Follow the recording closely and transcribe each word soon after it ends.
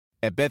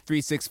At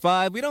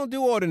Bet365, we don't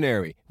do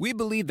ordinary. We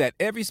believe that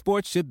every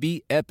sport should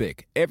be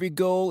epic. Every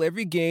goal,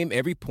 every game,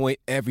 every point,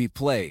 every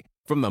play.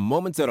 From the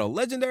moments that are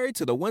legendary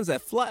to the ones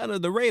that fly under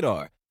the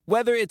radar.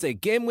 Whether it's a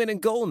game-winning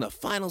goal in the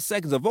final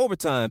seconds of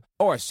overtime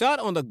or a shot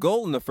on the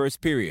goal in the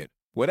first period.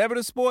 Whatever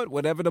the sport,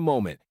 whatever the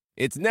moment.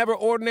 It's never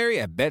ordinary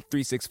at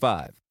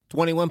Bet365.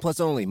 21 plus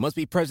only. Must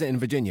be present in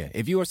Virginia.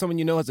 If you or someone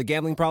you know has a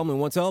gambling problem and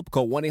wants help,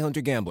 call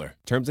 1-800-GAMBLER.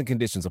 Terms and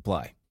conditions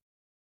apply.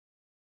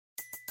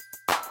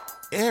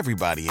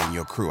 Everybody in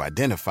your crew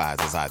identifies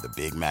as either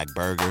Big Mac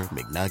Burger,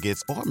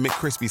 McNuggets, or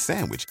McCrispy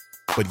Sandwich.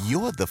 But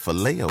you're the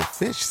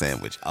Filet-O-Fish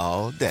Sandwich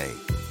all day.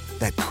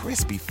 That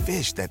crispy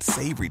fish, that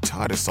savory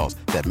tartar sauce,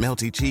 that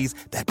melty cheese,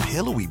 that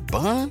pillowy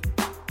bun.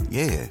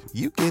 Yeah,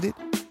 you get it.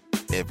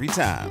 Every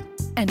time.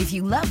 And if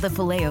you love the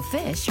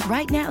Filet-O-Fish,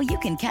 right now you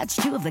can catch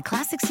two of the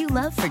classics you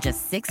love for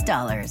just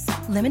 $6.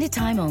 Limited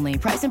time only.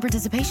 Price and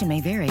participation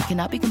may vary.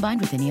 Cannot be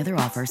combined with any other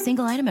offer.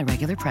 Single item at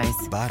regular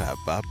price.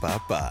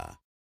 Ba-da-ba-ba-ba.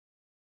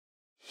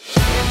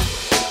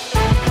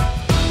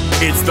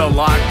 It's the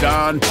Locked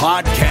On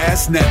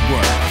Podcast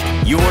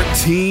Network, your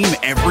team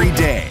every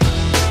day.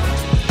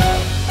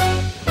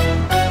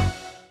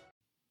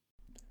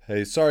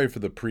 Hey, sorry for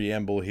the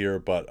preamble here,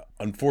 but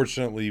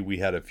unfortunately we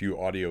had a few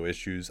audio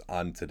issues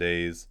on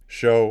today's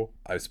show.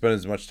 I spent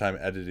as much time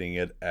editing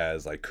it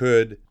as I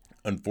could.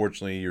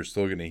 Unfortunately, you're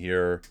still going to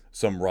hear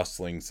some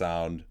rustling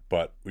sound,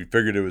 but we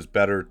figured it was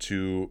better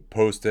to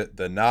post it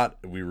than not.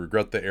 We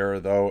regret the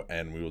error though,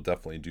 and we will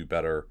definitely do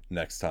better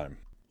next time.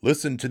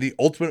 Listen to the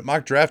Ultimate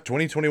Mock Draft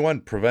 2021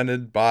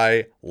 presented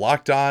by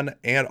Locked On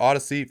and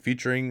Odyssey,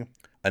 featuring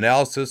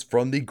analysis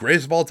from the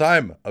greatest of all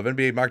time of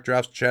NBA mock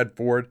drafts, Chad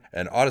Ford,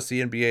 and Odyssey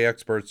NBA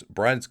experts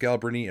Brian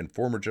Scalabrine and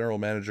former general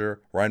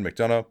manager Ryan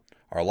McDonough.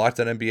 Our Locked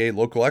On NBA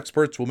local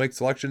experts will make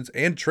selections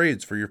and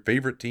trades for your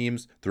favorite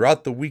teams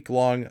throughout the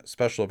week-long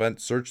special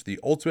event. Search the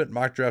Ultimate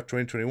Mock Draft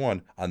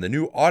 2021 on the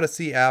new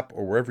Odyssey app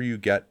or wherever you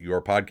get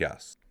your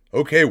podcasts.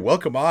 Okay,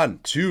 welcome on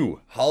to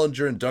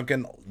Hollinger and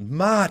Duncan.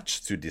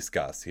 Much to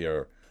discuss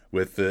here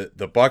with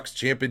the Bucks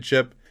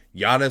championship.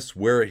 Giannis,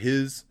 where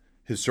his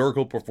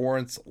historical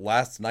performance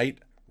last night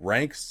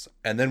ranks,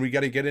 and then we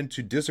got to get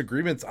into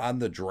disagreements on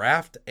the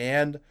draft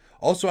and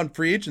also on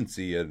free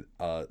agency. And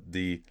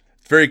it's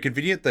very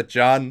convenient that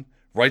John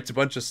writes a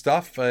bunch of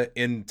stuff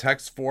in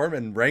text form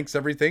and ranks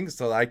everything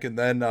so that I can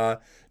then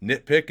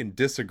nitpick and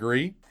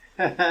disagree.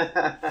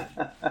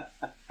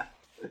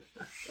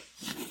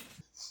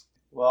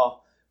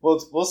 Well,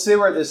 we'll see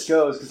where this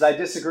goes, because I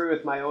disagree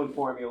with my own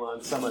formula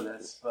on some of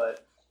this.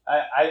 But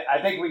I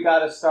think we got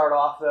to start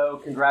off, though.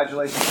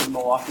 Congratulations to the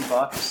Milwaukee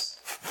Bucks,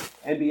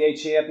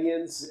 NBA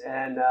champions.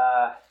 And,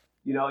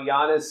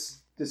 Giannis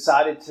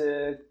decided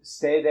to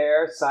stay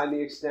there, sign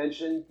the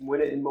extension,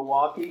 win it in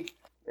Milwaukee,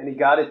 and he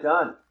got it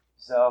done.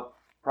 So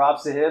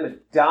props to him. A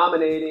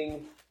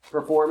dominating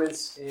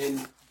performance in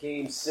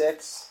Game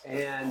 6,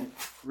 and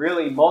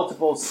really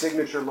multiple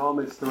signature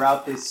moments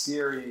throughout this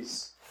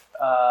series.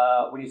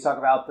 When you talk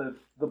about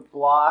the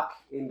block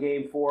in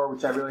Game 4,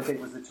 which I really think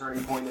was the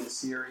turning point in the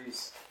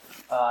series,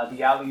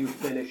 the alley-oop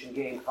finish in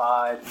Game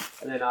 5,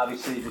 and then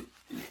obviously the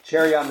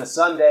cherry on the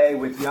sundae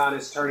with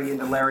Giannis turning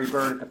into Larry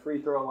Bird at the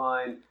free throw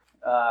line,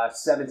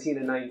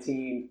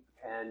 17-19,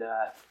 and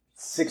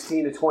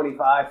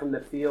 16-25 from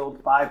the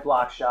field, 5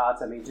 block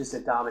shots. I mean, just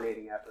a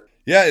dominating effort.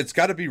 Yeah, it's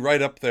got to be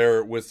right up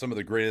there with some of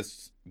the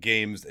greatest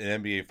games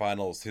in NBA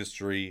Finals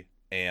history.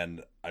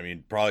 And, I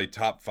mean, probably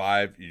top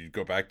 5. You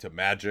go back to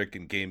Magic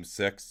in Game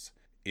 6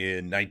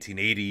 in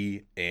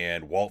 1980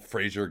 and Walt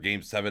Frazier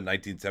Game 7,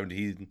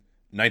 1970.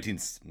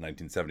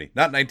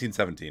 Not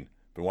 1917.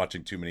 Been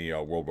watching too many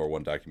World War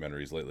I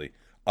documentaries lately.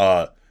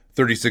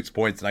 36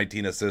 points,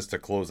 19 assists to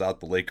close out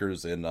the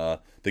Lakers in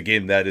the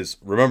game that is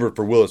remembered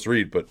for Willis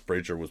Reed, but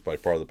Frazier was by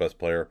far the best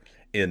player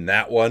in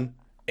that one.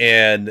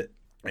 And,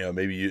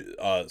 maybe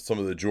some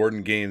of the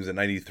Jordan games in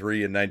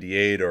 93 and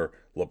 98, or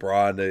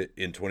LeBron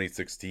in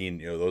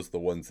 2016, those are the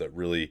ones that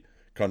really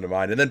come to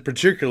mind. And then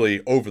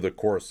particularly over the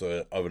course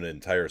of an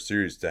entire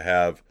series, to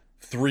have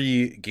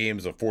 3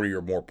 games of 40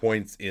 or more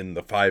points in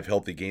the 5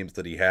 healthy games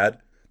that he had.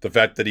 The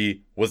fact that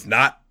he was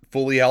not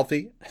fully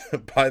healthy,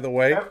 by the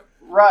way.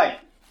 Right.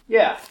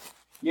 Yeah.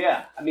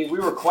 I mean, we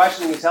were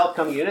questioning his health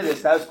coming into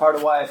this. That was part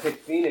of why I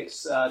picked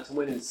Phoenix to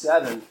win in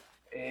 7.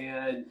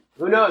 And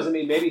who knows? I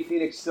mean, maybe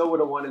Phoenix still would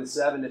have won in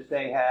 7 if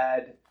they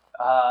had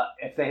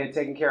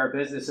taken care of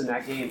business in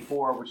that Game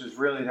 4, which is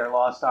really their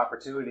lost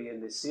opportunity in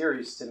this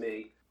series to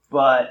me.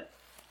 But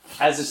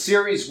as the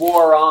series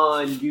wore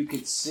on, you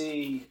could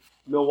see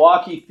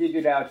Milwaukee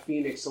figured out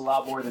Phoenix a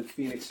lot more than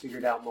Phoenix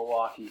figured out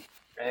Milwaukee.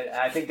 And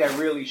I think that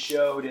really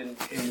showed in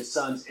the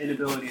Suns'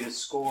 inability to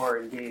score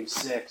in Game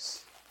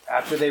 6,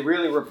 after they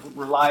really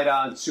relied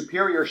on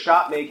superior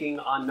shot making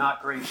on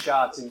not great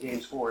shots in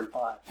Games 4 and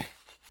 5.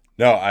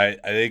 No, I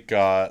think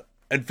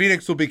and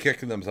Phoenix will be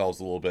kicking themselves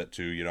a little bit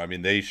too. I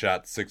mean, they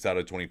shot 6 out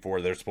of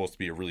 24. They're supposed to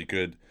be a really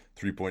good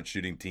 3-point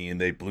shooting team.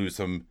 They blew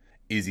some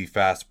easy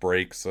fast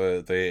breaks.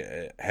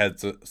 They had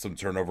some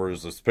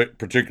turnovers.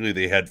 Particularly,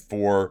 they had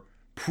 4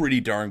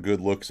 pretty darn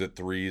good looks at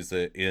threes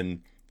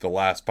in the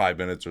last 5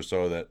 minutes or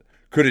so that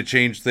could have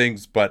changed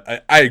things.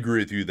 But I agree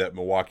with you that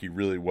Milwaukee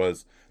really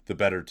was the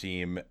better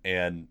team.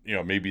 And,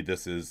 maybe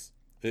this is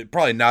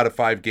probably not a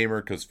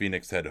 5-gamer because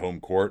Phoenix had home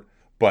court.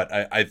 But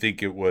I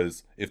think it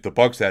was, if the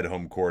Bucks had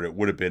home court, it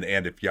would have been,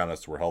 and if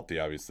Giannis were healthy,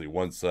 obviously.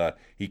 Once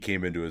he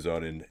came into his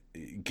own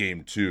in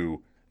Game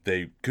 2,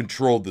 they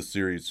controlled the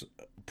series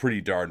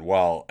pretty darn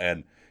well.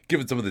 And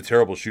given some of the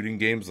terrible shooting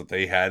games that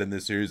they had in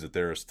this series, that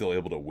they're still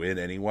able to win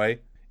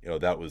anyway,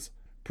 that was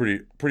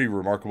pretty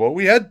remarkable.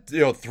 We had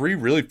 3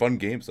 really fun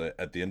games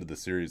at the end of the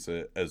series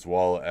as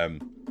well.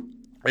 And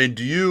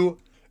do you,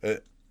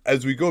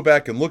 as we go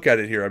back and look at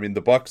it here, I mean,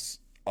 the Bucks,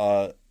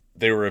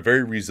 they were a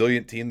very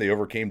resilient team. They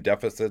overcame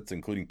deficits,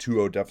 including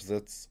 2-0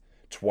 deficits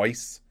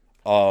twice.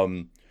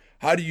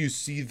 How do you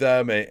see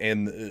them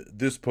and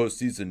this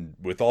postseason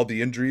with all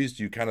the injuries?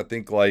 Do you kind of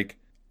think like,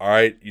 all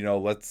right,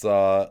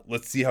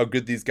 let's see how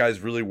good these guys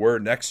really were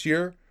next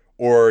year?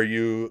 Or are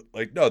you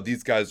like, no,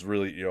 these guys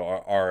really,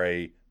 are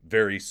a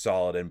very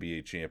solid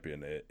NBA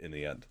champion in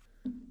the end?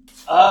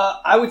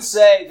 I would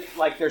say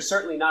like they're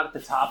certainly not at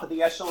the top of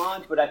the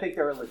echelon, but I think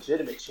they're a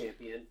legitimate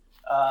champion.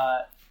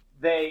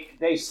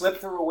 They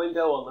slipped through a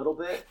window a little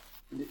bit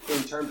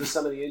in terms of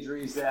some of the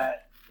injuries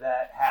that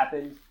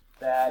happened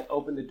that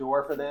opened the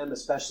door for them,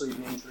 especially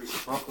the injuries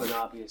to Brooklyn,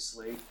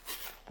 obviously.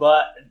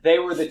 But they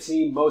were the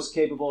team most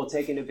capable of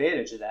taking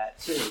advantage of that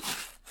too.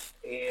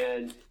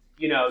 And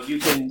you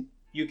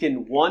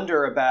can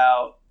wonder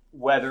about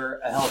whether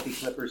a healthy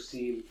Clippers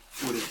team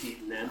would have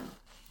beaten them,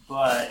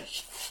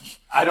 but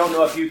I don't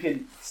know if you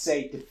can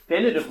say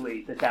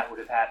definitively that would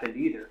have happened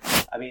either.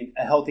 I mean,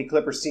 a healthy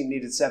Clippers team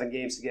needed 7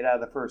 games to get out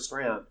of the first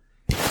round.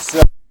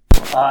 So,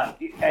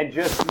 and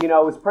just, it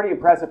was pretty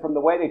impressive from the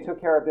way they took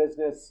care of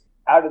business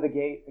out of the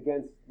gate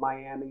against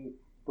Miami,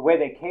 the way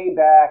they came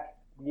back.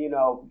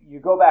 You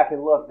go back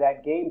and look,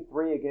 that Game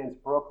 3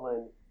 against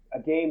Brooklyn, a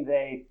game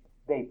they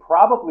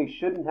probably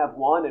shouldn't have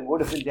won and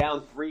would have been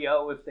down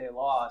 3-0 if they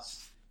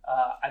lost.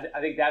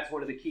 I think that's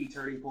one of the key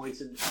turning points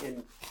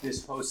in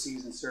this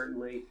postseason,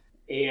 certainly.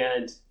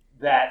 And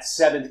that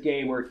 7th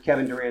game where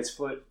Kevin Durant's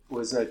foot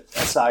was a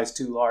size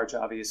too large,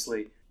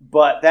 obviously.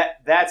 But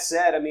that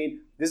said, I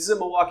mean, this is a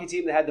Milwaukee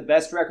team that had the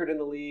best record in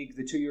the league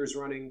the 2 years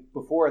running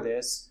before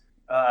this.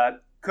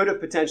 Could have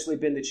potentially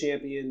been the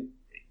champion,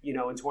 in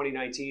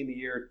 2019, the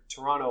year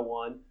Toronto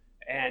won.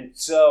 And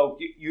so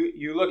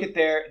you look at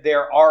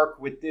their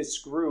arc with this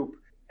group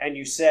and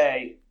you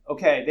say,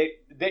 okay,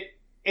 they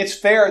it's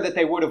fair that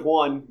they would have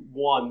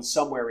won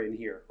somewhere in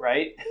here,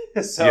 right?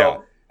 So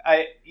yeah.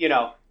 I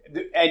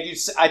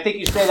think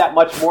you say that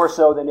much more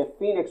so than if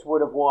Phoenix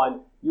would have won.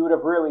 You would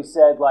have really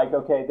said like,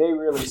 okay, they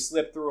really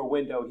slipped through a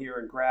window here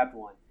and grabbed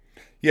one.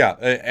 Yeah,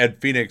 and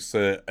Phoenix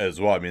as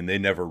well. I mean,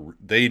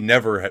 they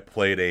never had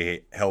played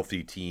a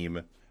healthy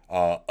team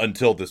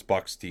until this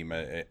Bucks team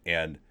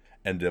and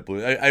ended up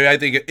losing. I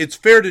think it's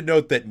fair to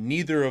note that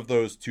neither of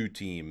those two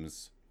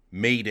teams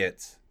made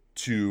it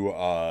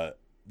to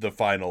the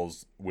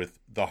finals with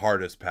the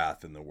hardest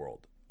path in the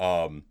world.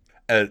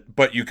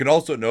 But you can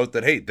also note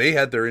that, hey, they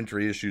had their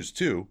injury issues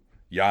too,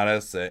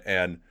 Giannis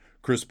and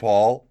Chris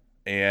Paul,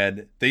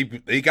 and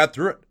they got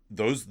through it.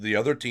 The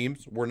other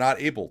teams were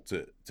not able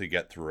to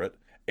get through it.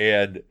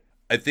 And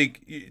I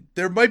think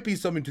there might be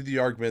something to the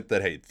argument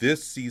that, hey,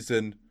 this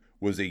season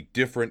was a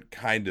different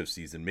kind of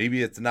season.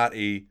 Maybe it's not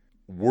a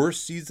worse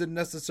season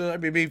necessarily. I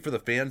mean, maybe for the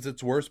fans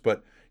it's worse,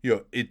 but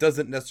it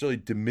doesn't necessarily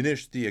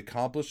diminish the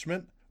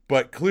accomplishment.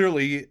 But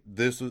clearly,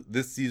 this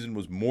season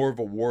was more of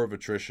a war of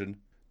attrition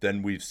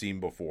than we've seen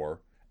before.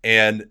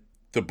 And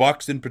the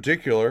Bucks in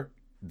particular,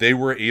 they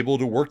were able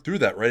to work through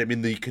that, right? I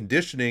mean, the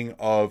conditioning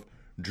of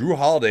Drew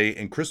Holiday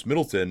and Chris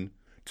Middleton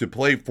to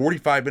play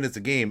 45 minutes a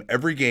game,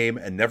 every game,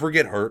 and never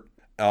get hurt.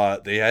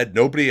 They had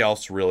nobody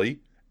else really,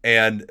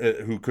 and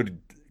who could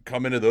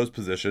come into those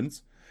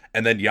positions.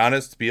 And then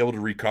Giannis to be able to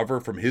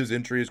recover from his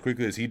injury as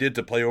quickly as he did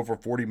to play over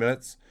 40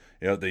 minutes.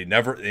 They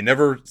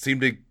never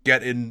seemed to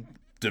get in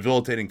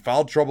debilitating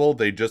foul trouble.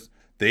 They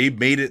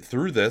made it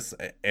through this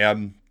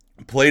and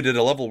played at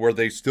a level where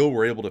they still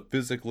were able to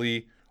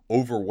physically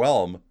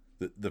overwhelm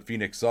the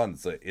Phoenix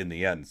Suns in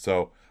the end.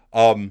 So,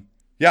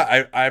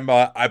 yeah,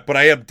 but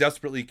I am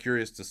desperately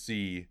curious to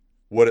see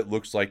what it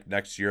looks like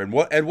next year and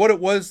what it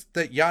was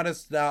that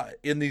Giannis now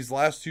in these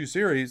last two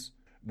series.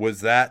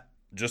 Was that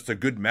just a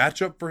good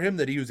matchup for him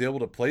that he was able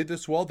to play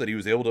this well, that he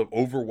was able to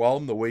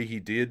overwhelm the way he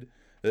did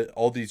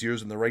all these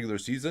years in the regular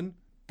season?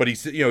 But he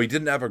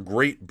didn't have a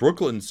great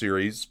Brooklyn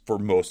series for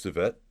most of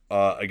it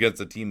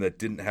against a team that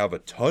didn't have a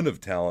ton of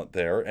talent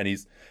there, and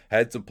he's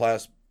had some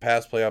past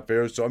playoff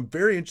failures. So I'm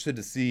very interested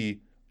to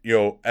see,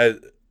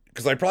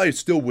 because I probably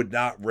still would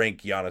not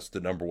rank Giannis the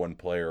number one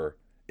player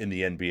in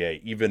the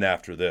NBA even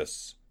after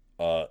this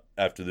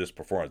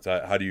performance.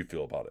 How do you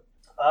feel about it?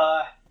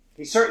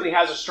 He certainly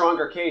has a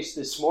stronger case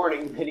this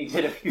morning than he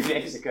did a few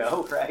days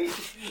ago, right?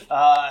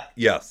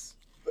 Yes.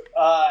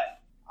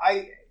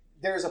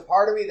 There's a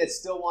part of me that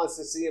still wants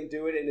to see him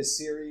do it in a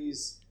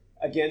series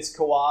against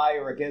Kawhi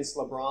or against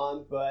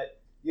LeBron, but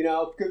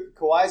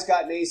Kawhi's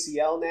got an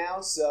ACL now,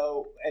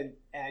 so and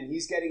and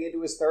he's getting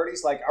into his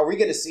 30s. Like, are we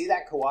going to see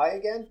that Kawhi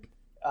again?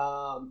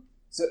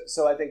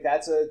 So I think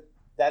that's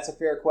a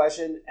fair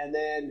question. And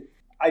then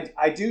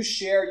I do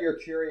share your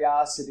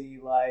curiosity.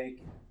 Like,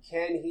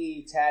 can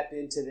he tap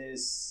into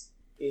this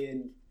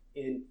in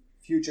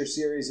future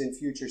series and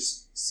future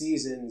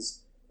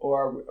seasons,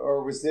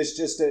 or was this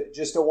just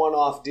a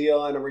one-off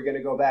deal? And are we going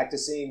to go back to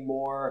seeing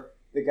more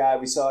the guy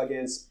we saw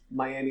against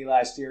Miami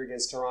last year,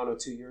 against Toronto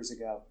 2 years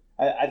ago?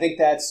 I think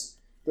that's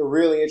the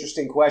really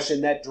interesting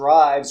question that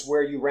drives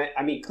where you rank.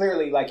 I mean,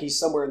 clearly, like, he's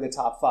somewhere in the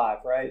top 5,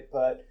 right?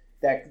 But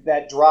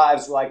that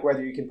drives, like,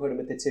 whether you can put him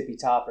at the tippy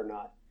top or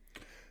not.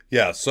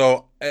 Yeah.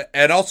 So,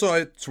 and also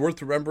it's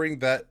worth remembering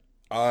that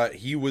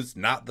he was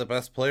not the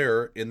best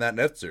player in that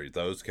Nets series.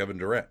 That was Kevin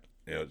Durant.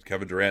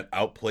 Kevin Durant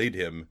outplayed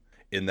him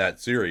in that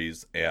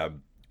series,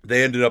 and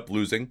they ended up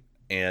losing.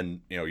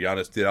 And,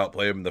 Giannis did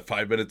outplay him in the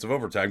 5 minutes of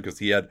overtime because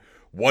he had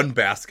one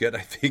basket,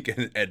 I think,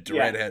 and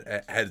Durant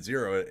had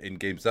 0 in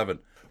Game 7.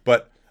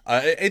 But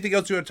anything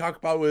else you want to talk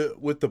about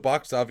with the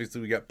Bucks?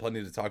 Obviously, we got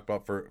plenty to talk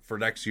about for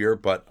next year.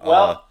 But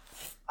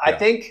I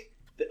think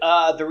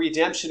the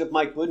redemption of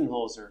Mike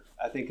Budenholzer,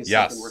 I think, is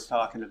something worth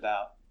talking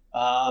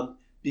about.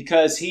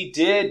 Because he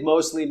did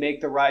mostly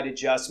make the right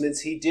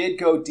adjustments. He did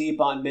go deep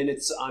on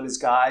minutes on his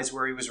guys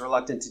where he was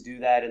reluctant to do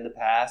that in the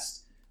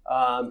past.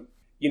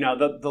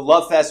 The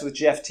love fest with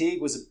Jeff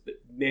Teague was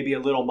maybe a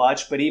little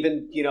much, but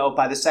even,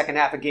 by the second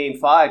half of Game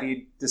 5,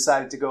 he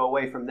decided to go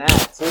away from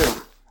that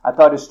too. I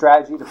thought his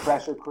strategy to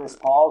pressure Chris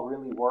Paul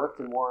really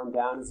worked and wore him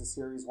down as the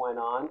series went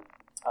on.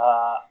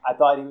 I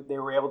thought they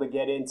were able to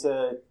get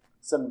into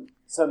some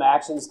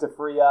actions to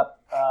free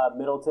up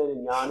Middleton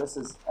and Giannis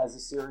as the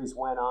series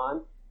went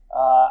on.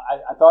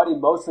 I thought he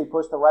mostly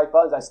pushed the right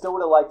buttons. I still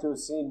would have liked to have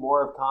seen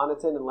more of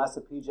Connaughton and less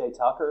of PJ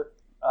Tucker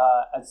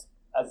as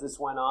this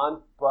went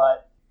on.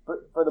 But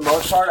for the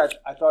most part,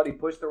 I thought he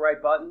pushed the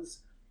right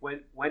buttons,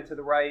 went to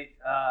the right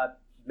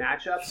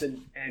matchups,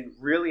 and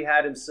really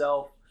had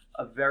himself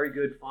a very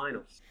good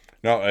finals.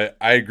 No,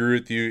 I agree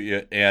with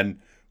you, and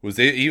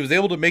he was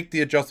able to make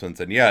the adjustments.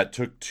 And yeah, it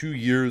took 2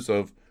 years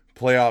of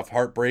playoff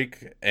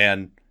heartbreak,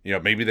 and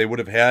maybe they would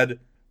have had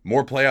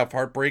more playoff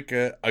heartbreak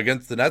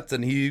against the Nets,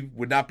 and he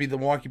would not be the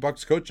Milwaukee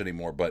Bucks coach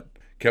anymore. But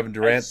Kevin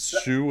Durant's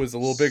shoe was a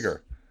little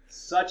bigger.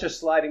 Such a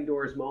sliding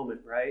doors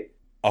moment, right?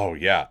 Oh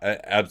yeah,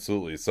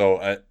 absolutely.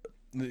 So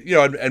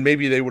and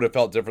maybe they would have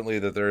felt differently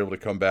that they're able to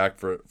come back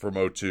from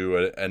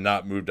 0-2 and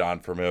not moved on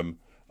from him.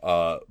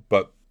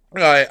 But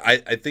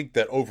I think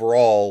that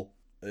overall,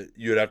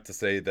 you'd have to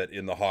say that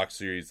in the Hawks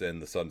series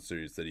and the Suns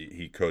series that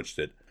he coached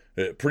it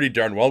pretty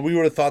darn well. We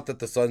would have thought that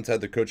the Suns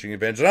had the coaching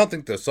advantage. I don't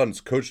think the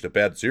Suns coached a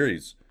bad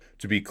series,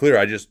 to be clear.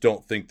 I just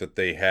don't think that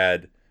they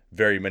had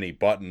very many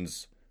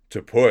buttons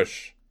to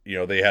push.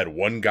 They had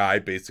one guy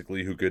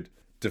basically who could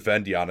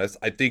defend Giannis.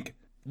 I think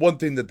one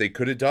thing that they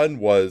could have done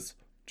was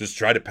just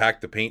try to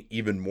pack the paint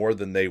even more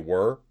than they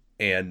were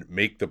and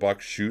make the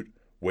Bucks shoot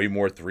way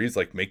more threes,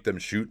 like make them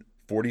shoot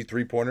 40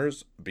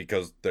 3-pointers,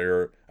 because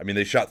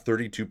they shot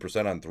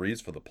 32% on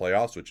threes for the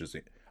playoffs, which is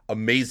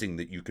amazing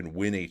that you can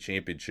win a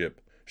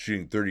championship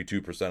shooting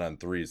 32% on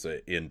threes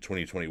in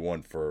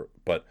 2021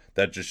 but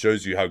that just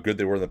shows you how good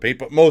they were in the paint.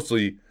 But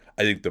mostly,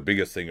 I think the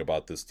biggest thing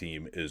about this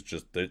team is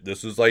just that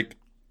this is like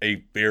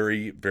a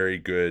very, very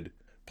good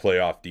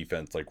playoff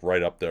defense, like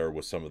right up there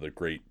with some of the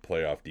great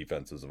playoff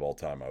defenses of all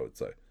time, I would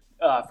say.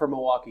 For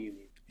Milwaukee, you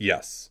mean?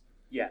 Yes.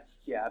 Yeah,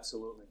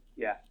 absolutely.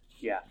 Yeah.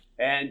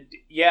 And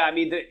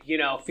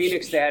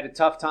Phoenix, they had a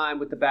tough time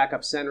with the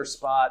backup center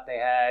spot. They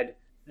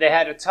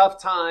had a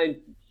tough time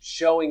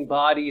showing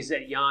bodies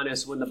at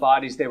Giannis when the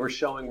bodies they were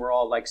showing were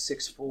all like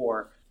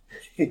 6'4".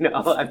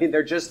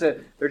 They're just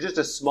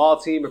a small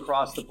team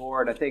across the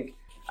board. I think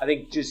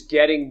just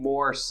getting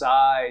more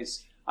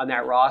size on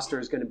that roster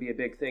is going to be a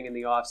big thing in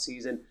the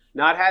offseason.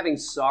 Not having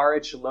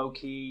Saric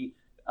low-key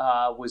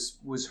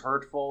was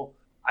hurtful.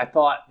 I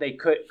thought they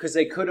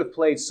could have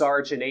played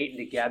Saric and Ayton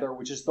together,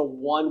 which is the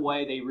one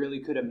way they really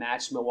could have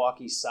matched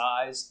Milwaukee's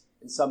size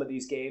in some of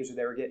these games where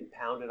they were getting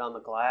pounded on the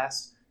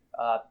glass.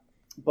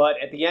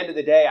 But at the end of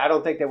the day, I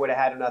don't think they would have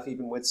had enough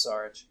even with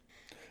Saric.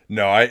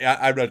 No,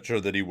 I'm not sure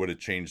that he would have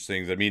changed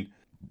things. I mean,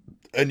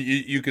 and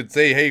you could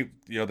say, hey,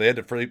 they had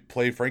to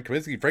play Frank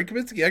Kaminsky. Frank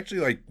Kaminsky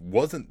actually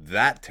wasn't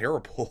that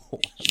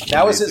terrible.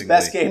 That was his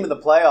best game of the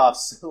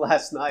playoffs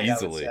last night,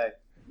 easily. I would say.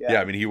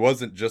 Yeah, he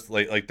wasn't just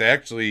like they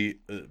actually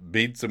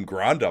made some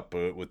ground up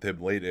with him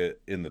late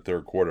in the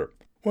third quarter.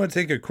 I want to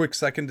take a quick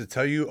second to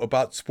tell you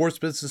about Sports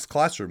Business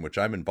Classroom, which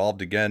I'm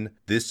involved again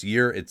this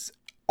year. It's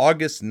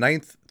August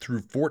 9th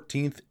through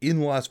 14th in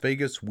Las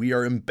Vegas. We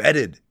are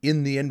embedded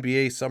in the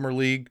NBA Summer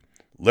League.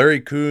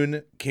 Larry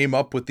Kuhn came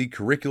up with the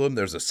curriculum.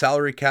 There's a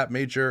salary cap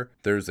major.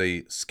 There's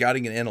a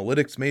scouting and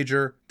analytics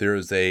major.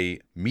 There's a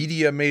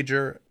media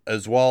major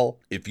as well.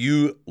 If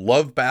you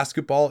love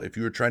basketball, if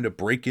you are trying to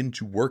break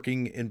into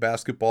working in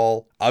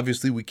basketball,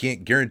 obviously we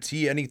can't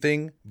guarantee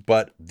anything,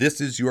 but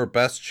this is your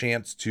best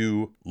chance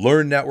to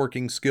learn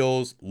networking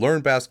skills,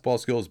 learn basketball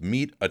skills,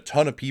 meet a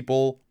ton of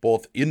people,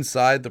 both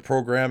inside the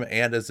program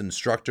and as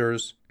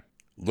instructors.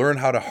 learn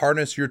how to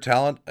harness your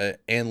talent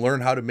and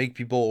learn how to make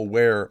people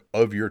aware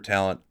of your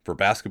talent for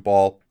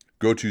basketball,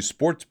 go to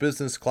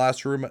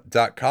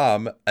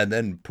sportsbusinessclassroom.com and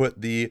then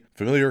put the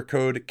familiar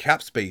code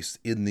CAPSPACE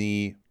in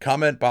the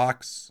comment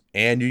box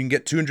and you can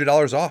get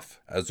 $200 off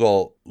as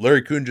well.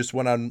 Larry Kuhn just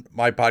went on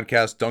my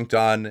podcast, Dunked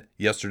On,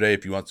 yesterday.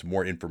 If you want some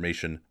more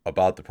information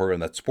about the program,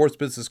 that's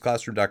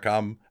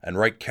sportsbusinessclassroom.com and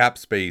write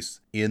CAPSPACE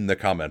in the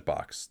comment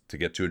box to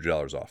get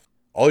 $200 off.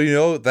 All you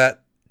know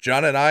that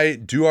John and I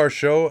do our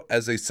show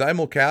as a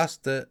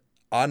simulcast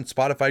on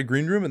Spotify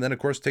Green Room and then, of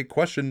course, take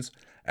questions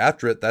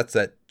after it. That's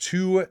at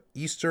 2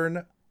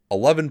 Eastern,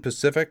 11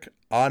 Pacific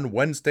on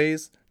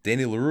Wednesdays.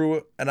 Danny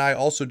LaRue and I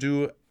also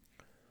do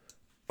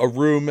a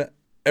room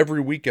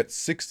every week at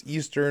 6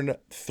 Eastern,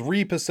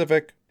 3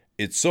 Pacific.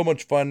 It's so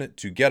much fun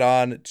to get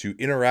on, to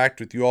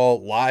interact with you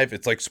all live.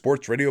 It's like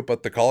sports radio,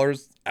 but the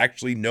callers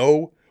actually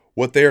know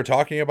what they are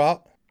talking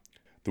about.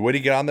 The way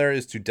to get on there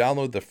is to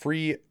download the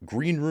free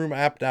Green Room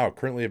app now,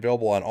 currently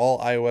available on all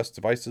iOS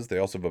devices. They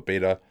also have a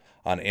beta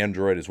on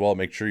Android as well.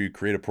 Make sure you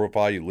create a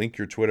profile, you link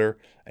your Twitter,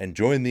 and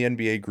join the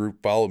NBA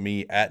group. Follow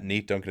me at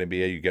Nate Duncan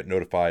NBA. You get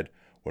notified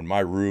when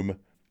my room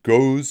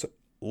goes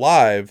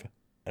live,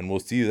 and we'll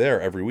see you there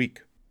every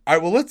week. All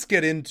right, well, let's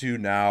get into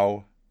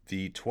now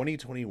the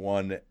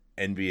 2021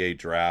 NBA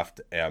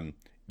draft.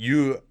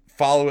 You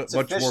follow it much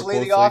more closely. It's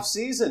officially the off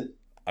season.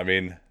 I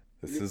mean,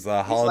 this is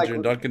Hollinger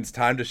and Duncan's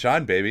time to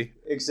shine, baby.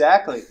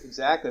 Exactly. We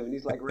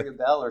need to ring a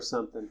bell or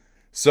something.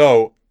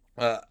 So,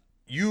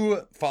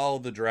 you follow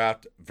the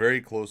draft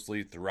very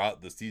closely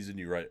throughout the season.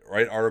 You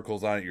write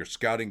articles on it. You're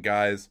scouting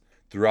guys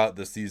throughout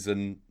the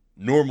season.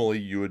 Normally,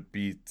 you would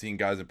be seeing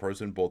guys in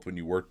person, both when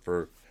you worked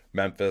for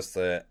Memphis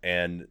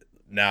and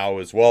now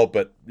as well.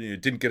 But you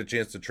didn't get a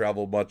chance to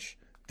travel much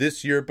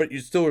this year, but you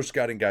still are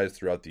scouting guys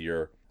throughout the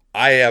year.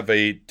 I have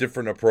a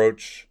different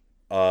approach.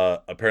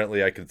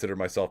 Apparently, I consider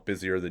myself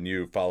busier than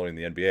you following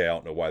the NBA. I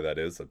don't know why that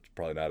is. That's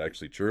probably not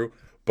actually true.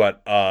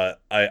 But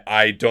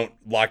I don't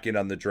lock in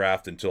on the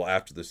draft until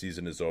after the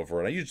season is over.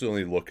 And I usually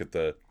only look at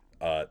the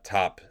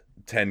top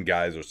 10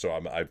 guys or so.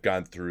 I've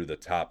gone through the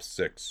top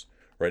 6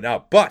 right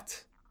now.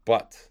 But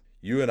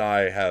you and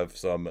I have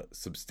some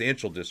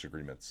substantial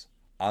disagreements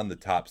on the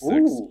top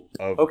 6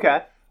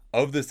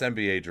 of this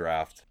NBA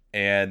draft.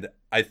 And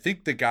I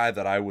think the guy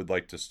that I would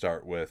like to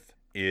start with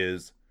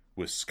is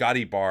with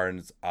Scottie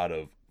Barnes out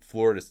of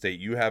Florida State.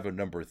 You have him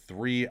number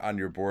 3 on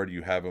your board.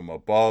 You have him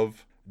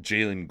above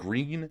Jalen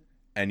Green.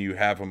 And you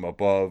have him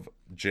above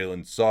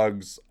Jalen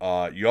Suggs.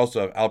 You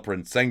also have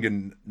Alperen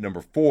Sengun, number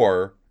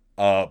 4.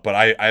 But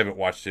I haven't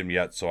watched him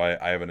yet, so I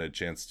haven't had a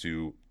chance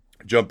to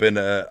jump in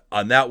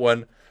on that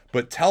one.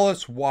 But tell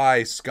us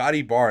why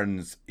Scottie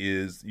Barnes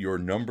is your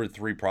number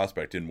 3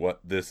 prospect in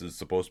what this is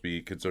supposed to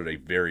be considered a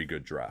very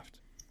good draft.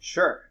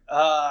 Sure.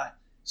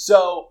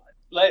 So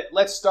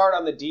let's start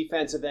on the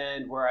defensive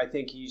end, where I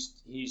think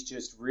he's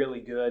just really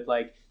good.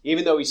 Like,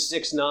 even though he's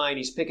 6'9",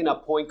 he's picking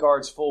up point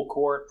guards full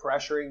court,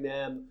 pressuring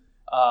them.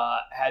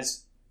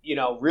 Has,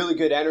 really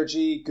good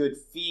energy, good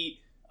feet,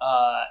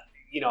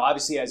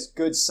 obviously has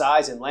good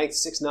size and length,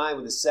 6'9"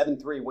 with a 7'3"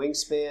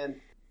 wingspan.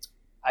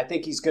 I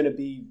think he's going to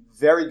be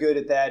very good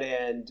at that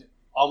end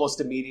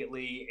almost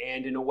immediately,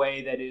 and in a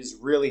way that is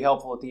really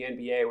helpful at the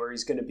NBA, where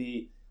he's going to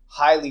be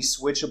highly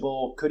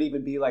switchable, could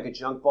even be like a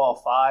junk ball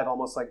 5,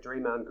 almost like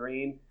Draymond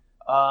Green.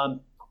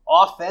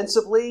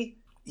 Offensively,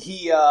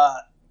 he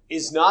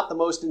is not the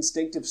most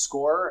instinctive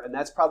scorer, and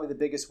that's probably the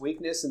biggest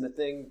weakness and the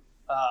thing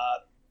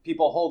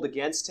people hold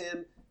against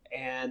him,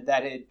 and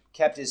that had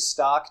kept his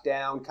stock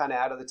down kind of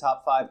out of the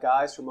top 5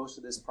 guys for most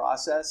of this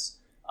process.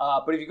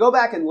 But if you go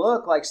back and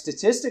look, like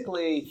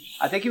statistically,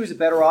 I think he was a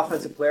better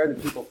offensive player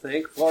than people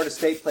think. Florida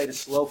State played a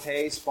slow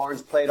pace.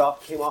 Barnes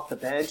came off the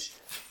bench.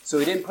 So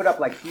he didn't put up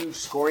like huge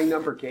scoring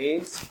number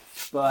games,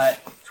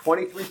 but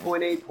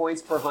 23.8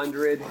 points per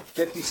 100,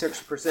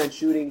 56%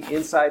 shooting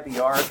inside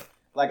the arc.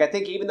 Like, I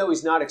think even though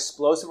he's not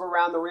explosive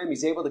around the rim,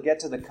 he's able to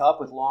get to the cup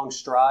with long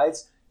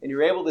strides, and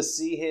you're able to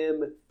see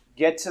him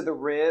get to the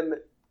rim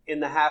in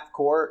the half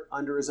court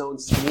under his own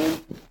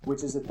steam,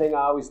 which is the thing I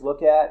always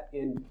look at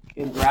in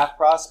draft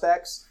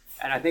prospects.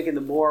 And I think in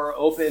the more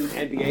open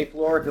NBA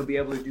floor, he'll be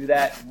able to do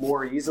that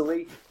more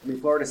easily. I mean,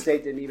 Florida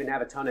State didn't even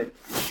have a ton of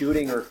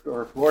shooting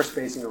or floor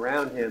spacing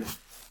around him.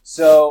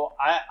 So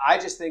I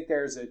just think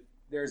there's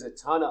a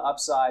ton of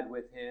upside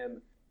with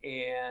him.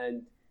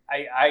 And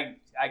I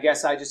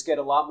guess I just get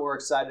a lot more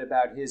excited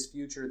about his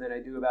future than I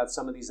do about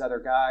some of these other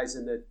guys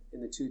in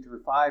the 2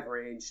 through 5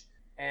 range.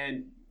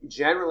 And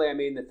generally, I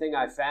mean, the thing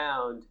I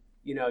found,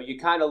 you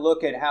kind of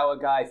look at how a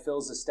guy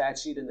fills a stat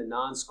sheet in the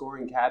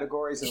non-scoring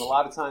categories, and a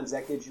lot of times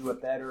that gives you a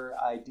better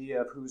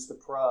idea of who's the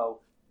pro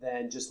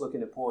than just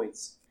looking at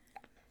points.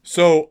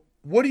 So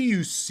what do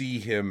you see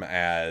him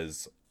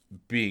as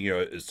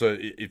being? So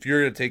if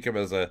you're going to take him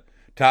as a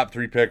top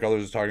 3 pick,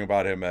 others are talking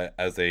about him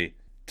as a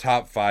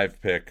top 5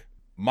 pick.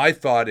 My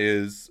thought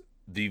is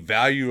the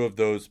value of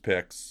those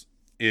picks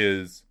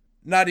is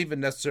not even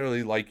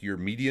necessarily like your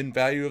median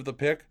value of the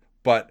pick,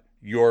 but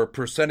your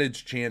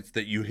percentage chance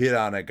that you hit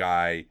on a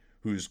guy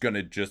who's going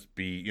to just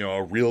be,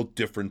 a real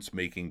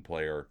difference-making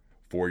player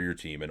for your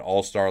team, an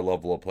all-star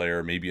level of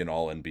player, maybe an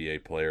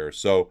all-NBA player.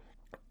 So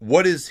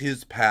what is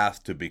his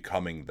path to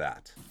becoming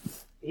that?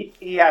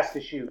 He has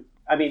to shoot.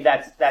 I mean,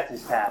 that's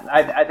his path.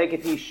 I think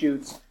if he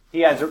shoots,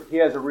 he has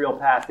a real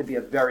path to be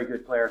a very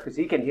good player because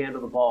he can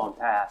handle the ball and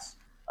pass.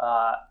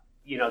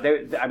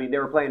 They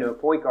were playing to a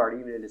point guard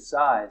even at his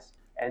size.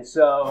 And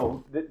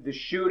so the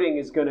shooting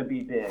is going to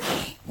be big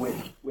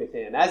with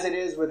him, as it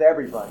is with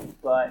everybody.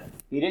 But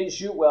he didn't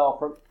shoot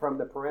well from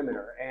the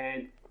perimeter.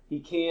 And he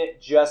can't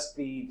just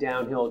be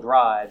downhill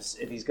drives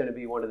if he's going to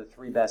be one of the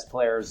three best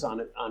players on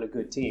a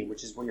good team,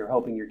 which is what you're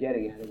hoping you're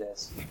getting out of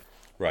this.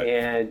 Right.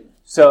 And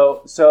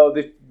so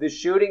the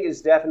shooting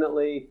is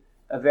definitely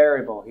a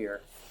variable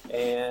here.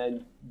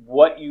 And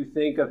what you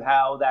think of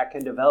how that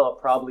can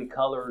develop probably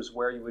colors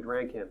where you would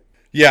rank him.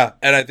 Yeah,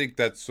 and I think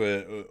that's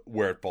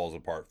where it falls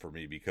apart for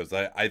me because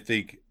I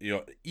think,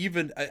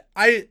 even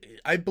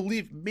I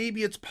believe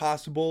maybe it's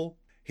possible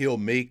he'll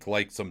make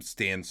like some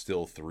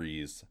standstill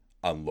threes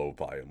on low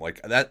volume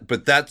like that,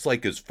 but that's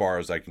like as far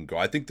as I can go.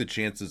 I think the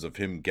chances of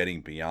him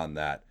getting beyond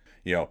that,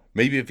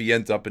 maybe if he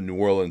ends up in New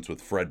Orleans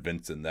with Fred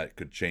Vinson, that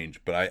could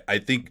change. But I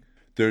think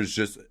there's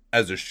just,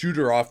 as a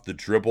shooter off the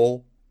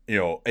dribble,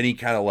 any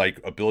kind of like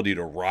ability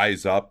to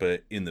rise up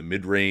in the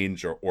mid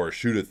range or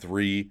shoot a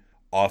three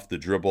off the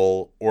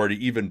dribble, or to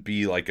even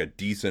be like a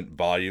decent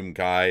volume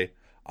guy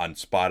on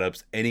spot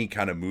ups, any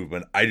kind of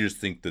movement. I just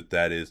think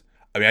that is,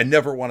 I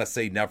never want to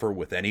say never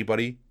with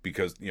anybody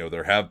because,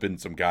 there have been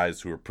some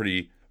guys who are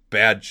pretty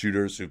bad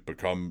shooters who've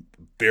become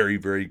very,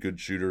 very good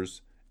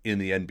shooters in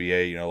the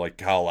NBA, like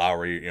Kyle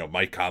Lowry.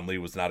 Mike Conley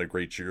was not a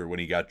great shooter when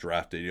he got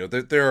drafted.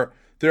 There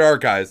are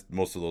guys,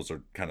 most of those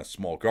are kind of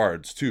small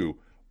guards too,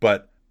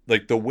 but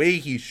like the way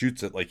he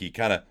shoots it, like he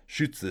kind of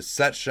shoots this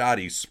set shot,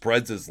 he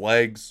spreads his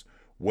legs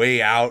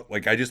way out.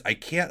 Like I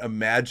can't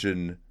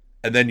imagine.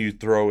 And then you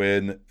throw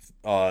in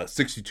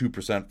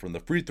 62% from the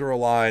free throw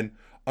line,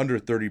 under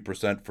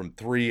 30% from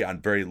three on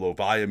very low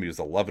volume. He was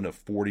 11 of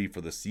 40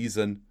 for the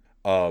season.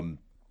 And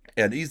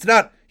he's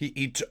not,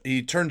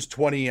 he turns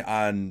 20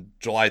 on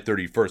July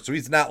 31st. So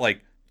he's not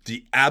like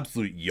the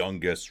absolute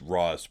youngest,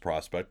 rawest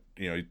prospect,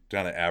 he's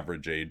kind of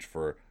average age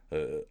for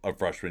a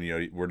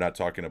freshman. We're not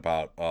talking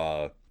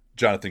about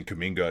Jonathan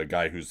Kuminga, a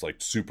guy who's like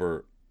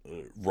super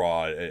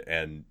raw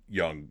and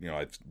young.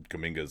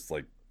 Kuminga's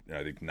like,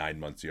 I think 9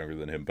 months younger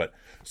than him. But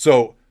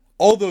so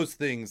all those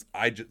things,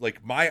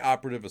 my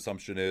operative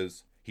assumption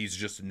is he's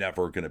just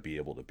never going to be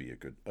able to be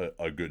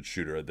a good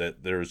shooter.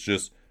 That there's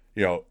just,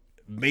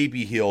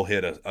 maybe he'll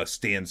hit a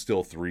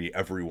standstill three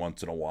every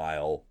once in a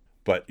while.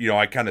 But,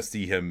 I kind of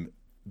see him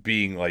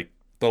being like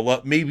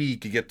maybe he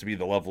could get to be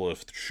the level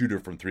of shooter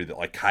from three that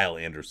like Kyle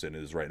Anderson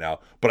is right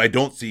now. But I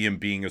don't see him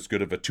being as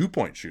good of a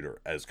 2-point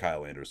shooter as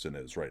Kyle Anderson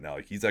is right now.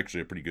 Like he's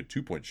actually a pretty good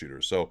 2-point shooter.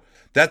 So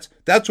that's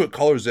what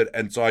colors it.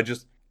 And so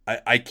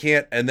I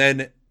can't. And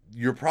then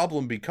your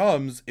problem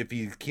becomes if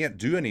he can't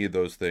do any of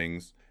those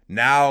things,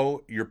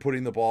 now you're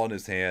putting the ball in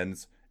his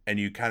hands and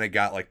you kind of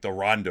got like the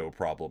Rondo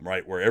problem,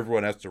 right? Where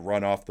everyone has to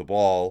run off the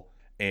ball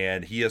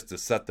and he has to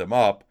set them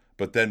up.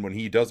 But then when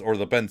he does, or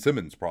the Ben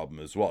Simmons problem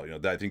as well,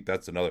 I think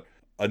that's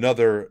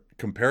another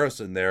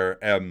comparison there.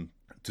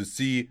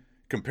 To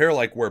compare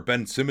like where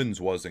Ben Simmons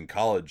was in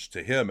college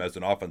to him as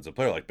an offensive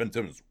player, like Ben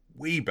Simmons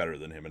way better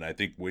than him. And I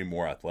think way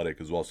more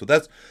athletic as well. So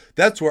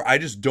that's where I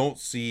just don't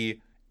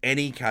see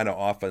any kind of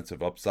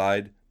offensive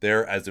upside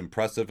there, as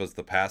impressive as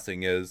the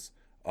passing is.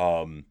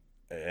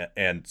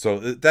 And so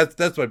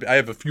that's why I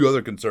have a few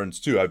other concerns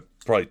too. I've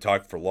probably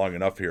talked for long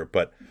enough here,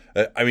 but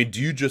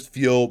do you just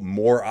feel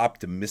more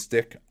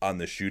optimistic on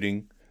the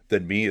shooting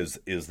than me?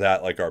 Is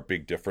that like our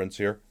big difference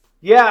here?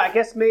 Yeah, I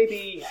guess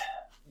maybe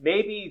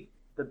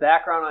the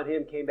background on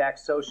him came back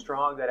so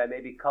strong that I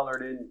maybe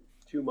colored in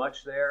too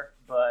much there,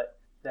 but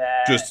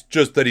that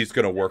just that he's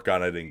going to work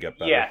on it and get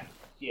better.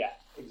 Yeah,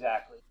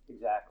 exactly.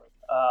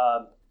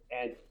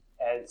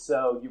 And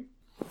so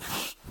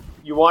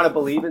you want to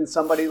believe in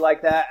somebody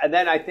like that, and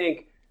then I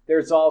think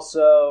there's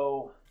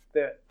also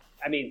the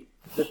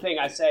thing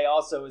I say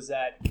also is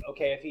that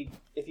okay,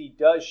 if he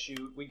does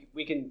shoot,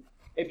 we can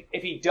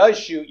if he does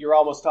shoot, you're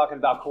almost talking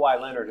about Kawhi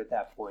Leonard at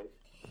that point.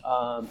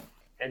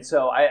 And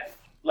so I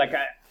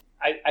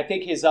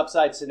think his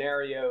upside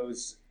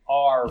scenarios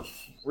are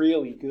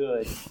really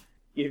good.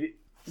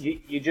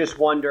 You just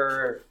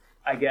wonder,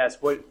 I guess,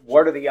 what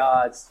are the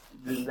odds?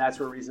 And that's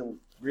where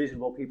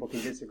reasonable people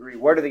can disagree.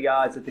 What are the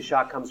odds that the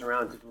shot comes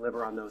around to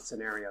deliver on those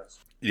scenarios?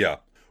 Yeah.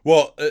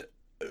 Well,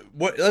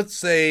 let's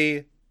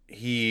say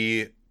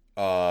he.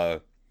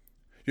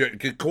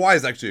 Kawhi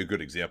is actually a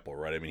good example,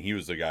 right? I mean, he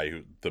was the guy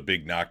who the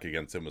big knock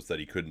against him was that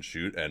he couldn't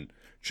shoot, and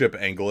Chip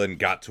Engelland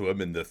got to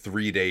him in the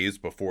 3 days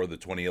before the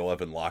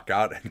 2011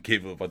 lockout and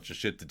gave him a bunch of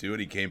shit to do,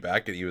 and he came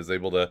back and he was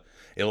able to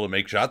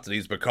make shots, and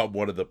he's become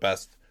one of the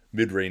best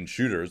mid-range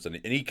shooters, and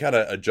he kind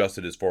of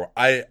adjusted his form.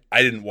 I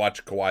didn't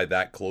watch Kawhi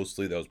that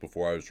closely. That was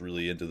before I was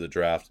really into the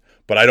draft,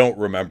 but I don't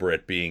remember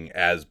it being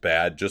as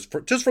bad just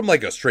from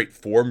like a straight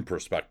form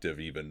perspective,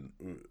 even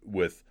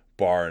with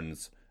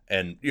Barnes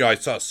And, I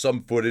saw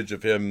some footage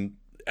of him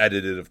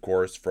edited, of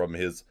course, from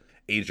his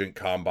agent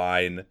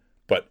combine,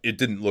 but it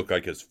didn't look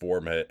like his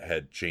form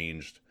had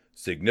changed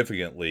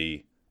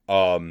significantly.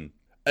 And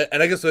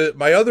I guess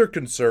my other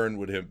concern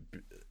with him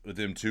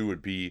too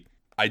would be,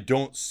 I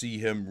don't see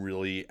him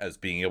really as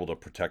being able to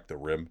protect the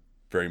rim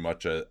very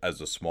much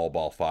as a small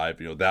ball 5.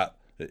 That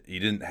he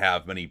didn't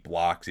have many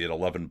blocks. He had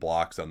 11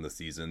 blocks on the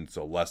season,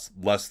 so less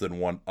than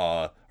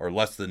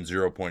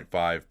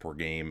 0.5 per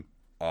game.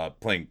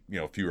 Playing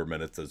fewer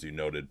minutes, as you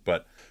noted.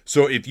 But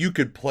so if you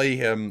could play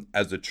him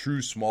as a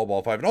true small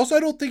ball 5, and also I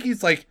don't think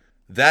he's like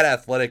that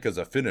athletic as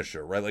a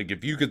finisher, right? Like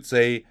if you could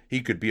say he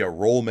could be a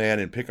roll man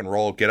and pick and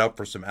roll, get up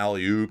for some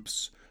alley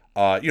oops.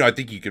 I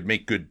think you could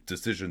make good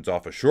decisions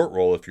off a short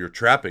roll if you're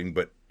trapping,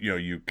 but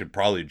you could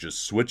probably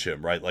just switch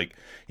him, right? Like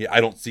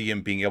I don't see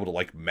him being able to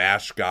like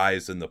mash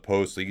guys in the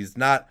post. Like he's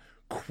not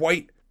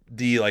quite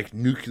the like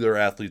nuclear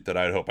athlete that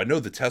I'd hope. I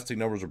know the testing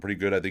numbers are pretty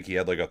good. I think he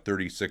had like a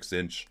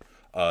 36-inch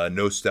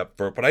no step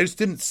vert, but I just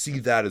didn't see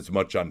that as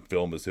much on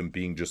film as him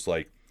being just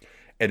like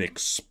an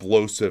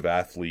explosive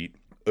athlete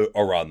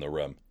around the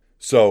rim.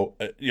 So,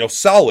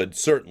 solid,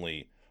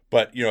 certainly.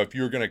 But, if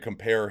you're going to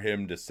compare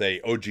him to, say,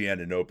 OG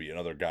Anunoby,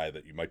 another guy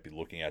that you might be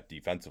looking at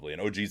defensively,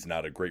 and OG's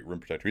not a great rim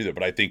protector either,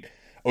 but I think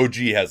OG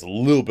has a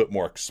little bit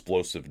more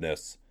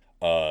explosiveness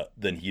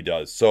than he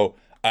does. So,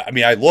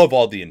 I love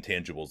all the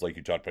intangibles like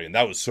you talked about, and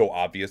that was so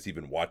obvious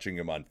even watching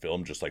him on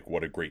film, just like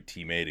what a great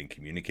teammate and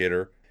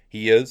communicator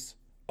he is.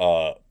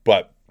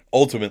 But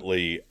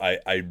ultimately,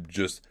 I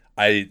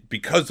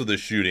because of the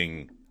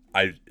shooting,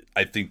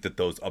 I think that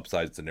those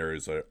upside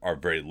scenarios are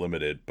very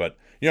limited. But,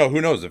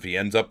 who knows if he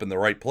ends up in the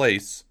right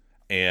place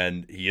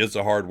and he is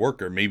a hard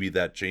worker, maybe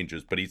that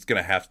changes. But he's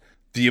going to have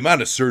the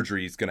amount of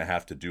surgery he's going to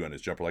have to do on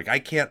his jumper. Like, I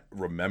can't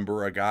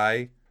remember a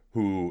guy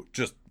who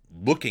just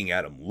looking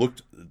at him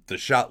the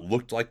shot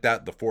looked like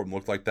that, the form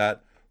looked like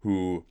that,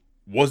 who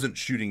wasn't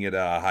shooting it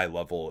at a high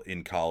level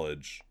in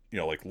college.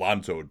 Like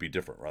Lonzo would be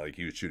different, right? Like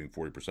he was shooting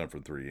 40%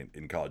 from three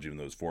in college, even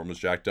though his form was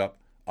jacked up.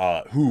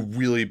 Who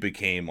really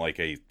became like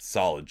a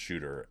solid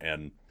shooter,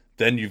 and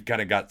then you've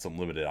kind of got some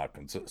limited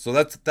outcomes. So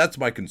that's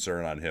my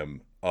concern on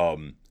him.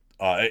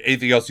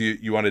 Anything else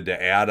you wanted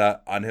to add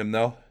on him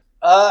though?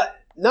 No,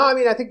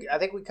 I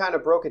think we kind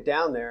of broke it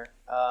down there.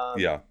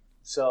 Yeah.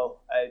 So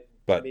I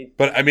agree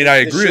with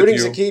you.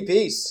 Shooting's a key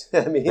piece.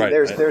 Right,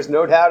 there's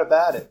no doubt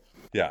about it.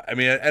 Yeah,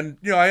 and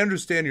I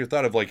understand your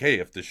thought of like, hey,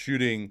 if the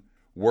shooting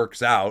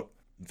works out,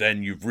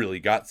 then you've really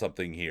got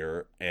something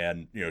here,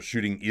 and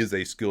shooting is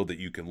a skill that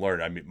you can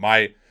learn.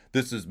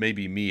 This is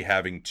maybe me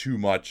having too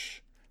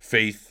much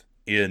faith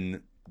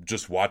in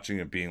just watching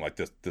it being like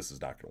this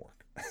is not going to work.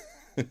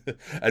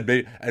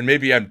 and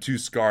maybe I'm too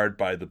scarred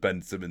by the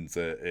Ben Simmons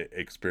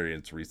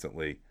experience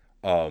recently.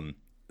 My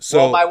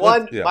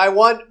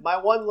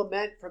one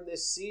lament from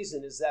this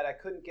season is that I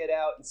couldn't get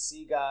out and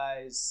see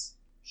guys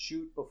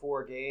shoot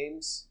before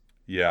games.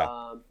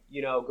 Yeah.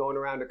 Going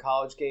around to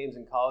college games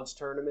and college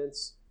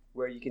tournaments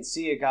where you can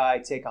see a guy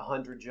take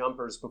 100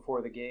 jumpers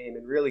before the game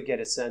and really get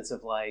a sense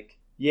of like,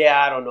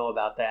 yeah, I don't know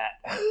about that,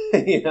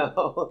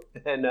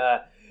 and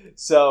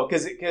so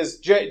because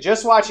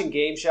just watching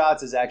game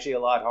shots is actually a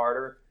lot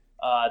harder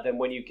than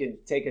when you can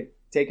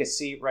take a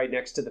seat right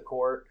next to the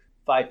court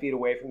 5 feet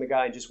away from the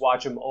guy and just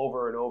watch him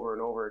over and over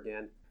and over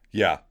again.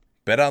 Yeah.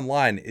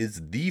 BetOnline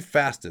is the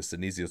fastest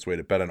and easiest way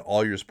to bet on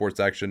all your sports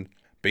action.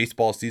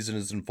 Baseball season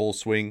is in full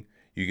swing.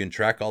 You can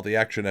track all the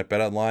action at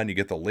BetOnline. You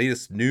get the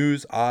latest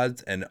news,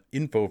 odds, and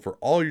info for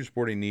all your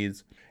sporting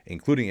needs,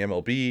 including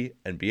MLB,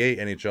 NBA,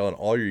 NHL, and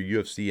all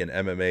your UFC and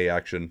MMA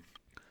action.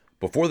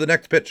 Before the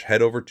next pitch,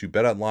 head over to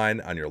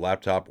BetOnline on your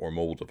laptop or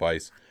mobile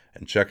device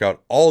and check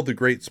out all the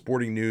great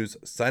sporting news,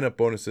 sign-up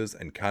bonuses,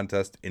 and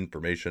contest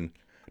information.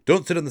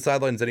 Don't sit on the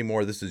sidelines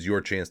anymore. This is your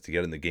chance to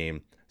get in the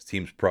game as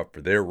teams prep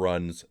for their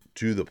runs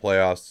to the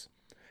playoffs.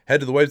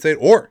 Head to the website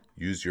or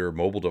use your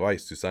mobile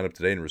device to sign up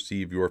today and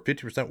receive your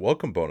 50%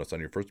 welcome bonus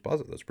on your first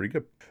deposit. That's pretty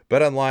good.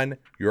 BetOnline,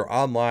 your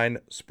online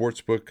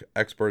sportsbook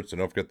experts, and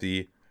don't forget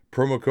the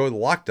promo code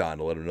LOCKEDON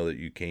to let them know that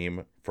you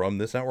came from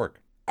this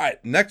network. All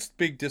right, next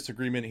big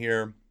disagreement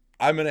here.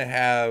 I'm going to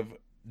have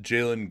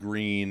Jalen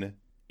Green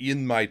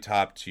in my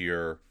top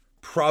tier,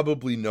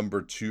 probably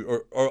number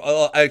 2,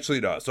 or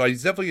actually no. So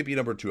he's definitely going to be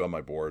number 2 on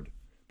my board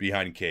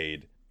behind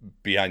Cade.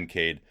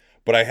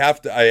 But I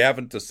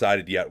haven't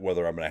decided yet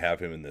whether I'm going to have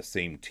him in the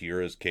same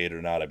tier as Cade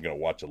or not. I'm going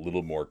to watch a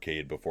little more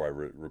Cade before I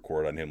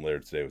record on him later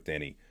today with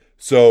Danny.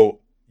 So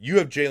you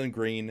have Jalen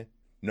Green,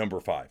 number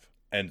 5.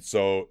 And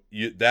so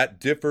that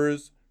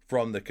differs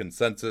from the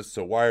consensus.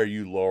 So why are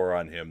you lower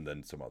on him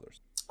than some others?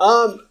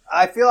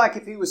 I feel like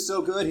if he was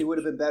so good, he would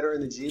have been better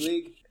in the G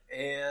League.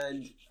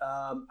 And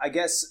I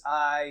guess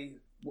I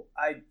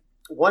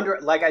wonder,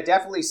 like I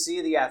definitely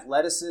see the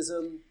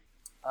athleticism.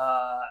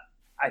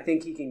 I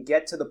think he can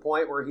get to the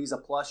point where he's a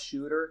plus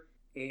shooter,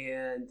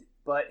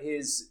 but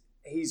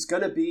he's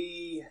going to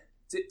be,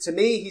 to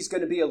me, he's going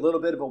to be a little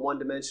bit of a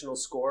one-dimensional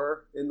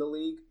scorer in the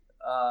league,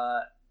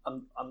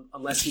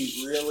 unless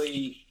he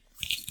really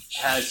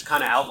has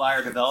kind of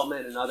outlier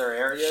development in other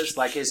areas.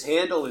 Like his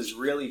handle is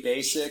really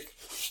basic.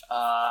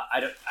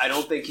 I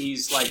don't think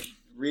he's like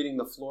reading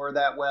the floor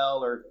that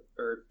well or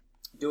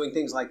doing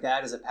things like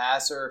that as a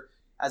passer.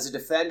 As a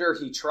defender,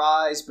 he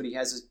tries, but he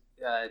has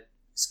a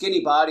skinny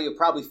body. He'll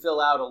probably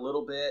fill out a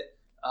little bit.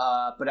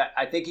 But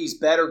I think he's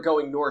better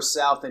going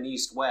north-south than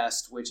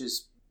east-west, which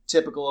is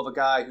typical of a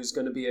guy who's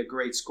going to be a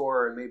great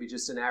scorer and maybe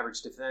just an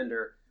average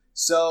defender.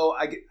 So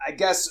I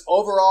guess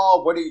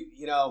overall, what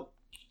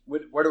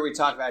are we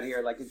talking about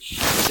here? Like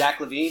Zach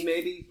LaVine,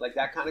 maybe? Like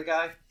that kind of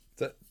guy?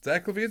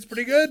 Zach LaVine's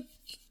pretty good.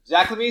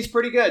 Zach LaVine's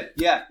pretty good.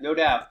 Yeah, no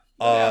doubt.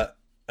 I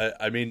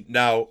mean,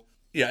 now,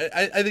 yeah,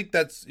 I think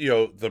that's,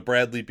 the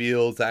Bradley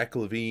Beal, Zach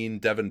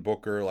LaVine, Devin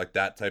Booker, like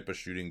that type of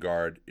shooting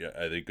guard,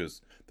 I think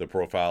is the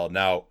profile.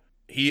 Now,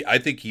 I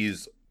think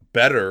he's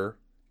better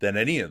than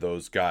any of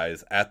those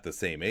guys at the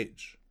same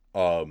age.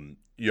 I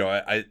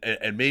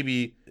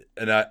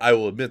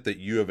will admit that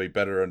you have a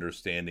better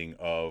understanding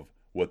of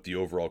what the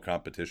overall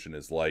competition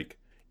is like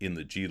in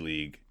the G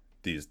League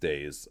these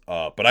days.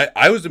 But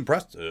I was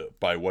impressed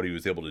by what he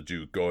was able to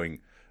do going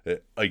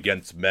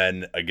against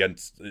men,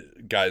 against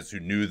guys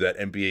who knew that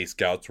NBA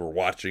scouts were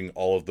watching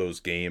all of those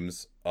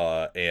games.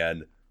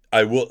 And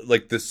I will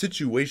like the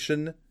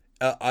situation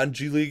on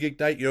G League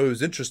Ignite. It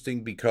was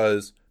interesting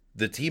because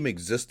the team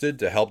existed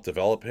to help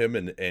develop him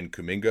and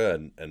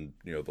Kuminga and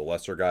the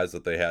lesser guys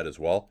that they had as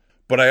well.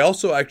 But I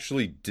also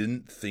actually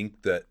didn't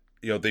think that,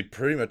 they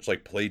pretty much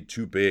like played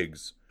two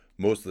bigs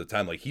most of the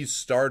time. Like he's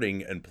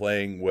starting and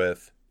playing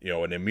with,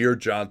 an Amir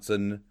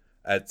Johnson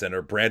at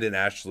center, Brandon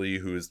Ashley,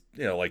 who is,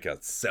 like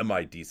a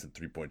semi-decent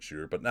three-point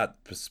shooter, but not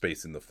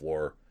spacing the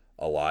floor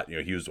a lot.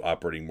 He was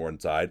operating more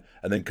inside.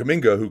 And then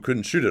Kuminga, who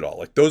couldn't shoot at all.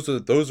 Like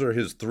those are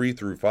his 3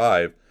 through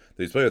 5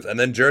 that he's playing with. And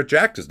then Jarrett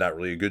Jack is not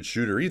really a good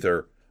shooter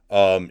either.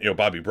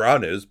 Bobby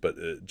Brown is,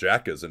 but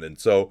Jack isn't. And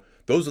so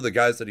those are the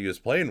guys that he was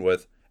playing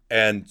with.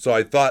 And so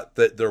I thought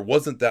that there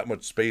wasn't that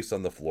much space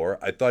on the floor.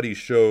 I thought he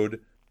showed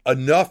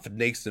enough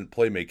nascent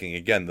playmaking,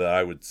 again, that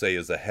I would say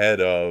is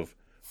ahead of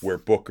where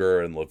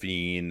Booker and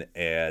LaVine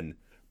and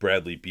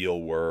Bradley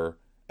Beal were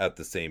at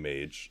the same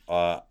age.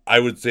 I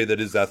would say that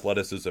his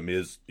athleticism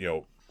is,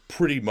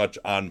 pretty much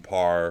on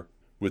par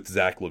with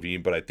Zach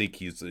LaVine, but I think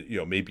he's,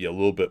 maybe a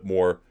little bit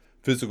more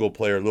physical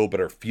player, a little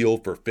better feel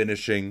for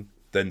finishing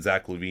than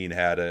Zach LaVine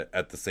had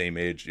at the same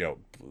age,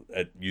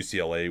 at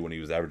UCLA when he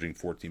was averaging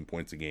 14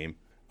 points a game.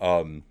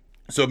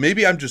 So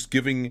maybe I'm just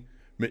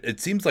it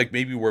seems like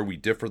maybe where we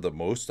differ the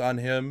most on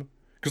him,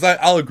 because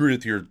I'll agree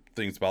with your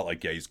things about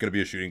like, yeah, he's going to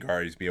be a shooting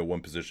guard. He's going to be a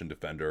one position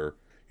defender,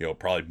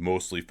 probably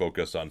mostly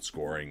focused on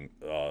scoring.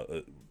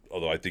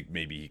 Although I think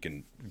maybe he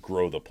can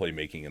grow the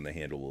playmaking and the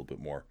handle a little bit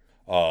more.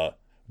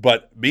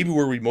 But maybe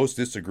where we most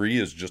disagree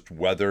is just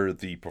whether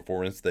the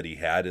performance that he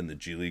had in the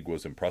G League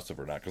was impressive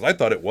or not. Because I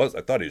thought it was.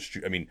 I thought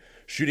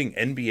shooting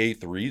NBA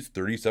threes,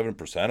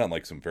 37% on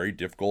like some very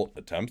difficult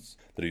attempts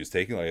that he was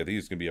taking. Like I think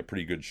he's going to be a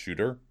pretty good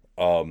shooter.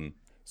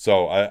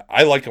 So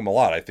I like him a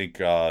lot. I think,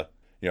 could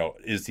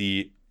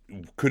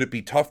it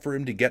be tough for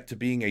him to get to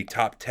being a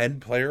top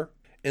 10 player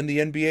in the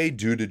NBA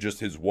due to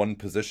just his one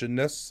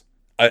positionness?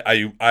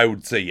 I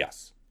would say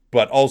yes.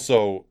 But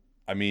also,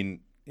 I mean,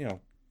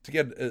 to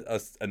get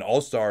an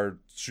all-star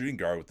shooting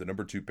guard with the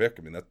number 2 pick,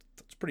 I mean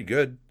that's pretty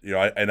good.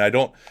 I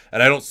don't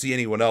see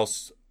anyone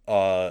else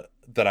that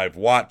I've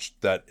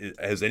watched that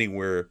has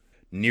anywhere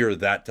near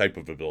that type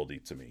of ability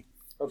to me.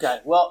 Okay,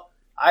 well,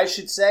 I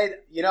should say,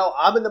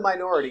 I'm in the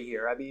minority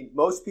here. I mean,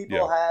 most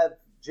people have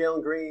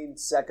Jalen Green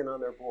second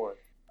on their board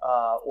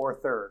or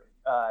third.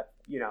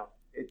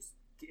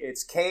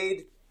 It's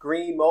Cade,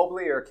 Green,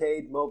 Mobley, or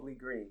Cade, Mobley,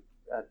 Green,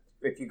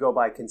 if you go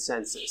by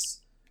consensus.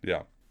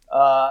 Yeah.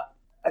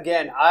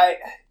 Again,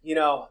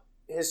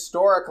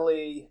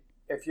 historically,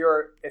 if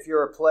you're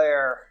a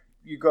player,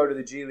 you go to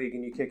the G League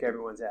and you kick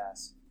everyone's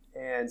ass.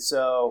 And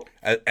so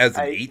as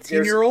an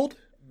 18-year-old?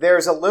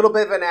 There's a little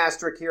bit of an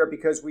asterisk here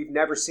because we've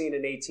never seen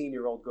an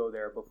 18-year-old go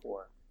there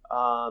before.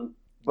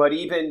 But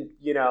even,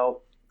 a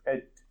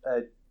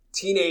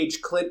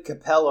teenage Clint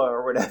Capella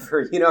or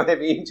whatever, you know what I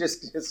mean?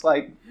 Just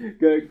like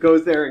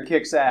goes there and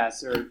kicks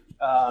ass, or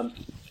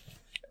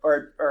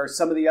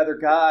some of the other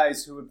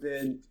guys who have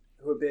been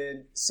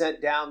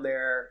sent down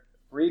there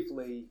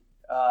briefly,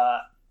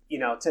 have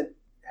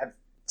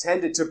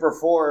tended to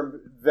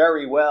perform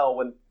very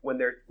well when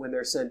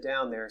they're sent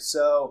down there.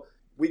 So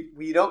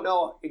we don't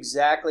know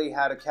exactly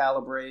how to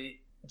calibrate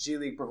G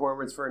League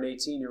performance for an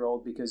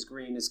 18-year-old because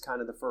Green is kind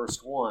of the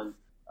first one.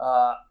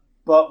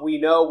 But we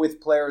know with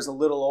players a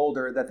little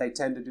older that they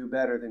tend to do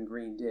better than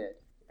Green did.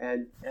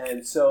 And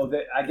so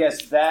I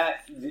guess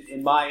that,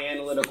 in my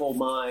analytical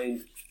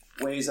mind,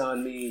 weighs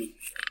on me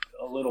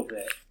a little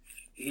bit.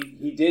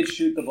 He did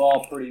shoot the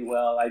ball pretty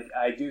well.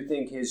 I do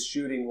think his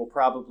shooting will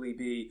probably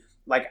be,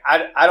 like,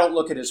 I don't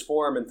look at his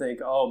form and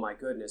think, oh my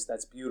goodness,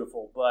 that's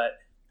beautiful. But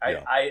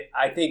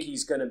I think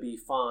he's going to be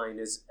fine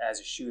as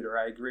a shooter.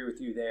 I agree with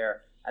you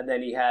there. And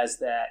then he has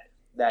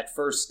that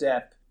first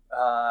step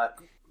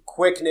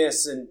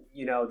quickness and,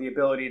 the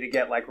ability to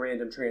get like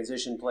random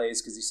transition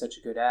plays because he's such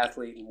a good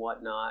athlete and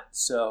whatnot.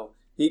 So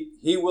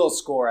He will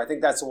score. I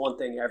think that's the one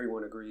thing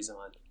everyone agrees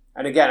on.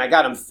 And again, I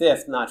got him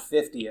 5th, not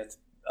 50th.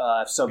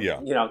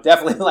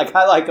 Definitely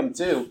I like him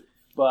too.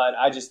 But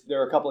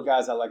there are a couple of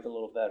guys I liked a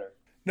little better.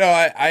 No,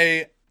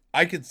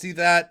 I could see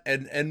that,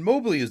 and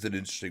Mobley is an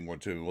interesting one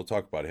too. We'll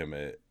talk about him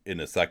in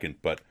a second,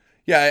 but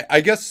yeah,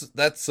 I guess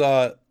that's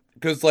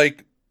because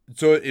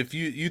so if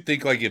you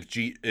think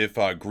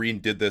if Green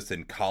did this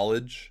in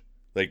college,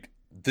 like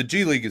the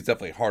G League is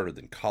definitely harder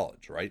than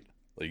college, right?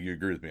 Like you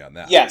agree with me on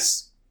that?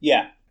 Yes.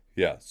 Yeah.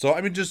 Yeah. So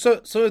I mean, just some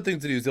of the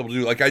things that he was able to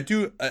do. Like I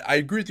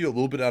agree with you a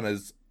little bit on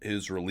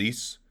his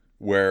release,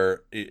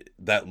 where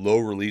that low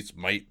release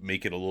might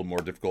make it a little more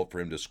difficult for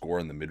him to score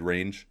in the mid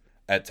range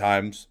at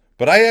times.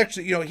 But I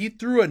actually, he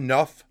threw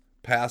enough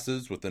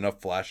passes with enough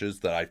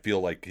flashes that I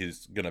feel like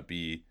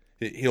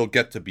he'll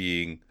get to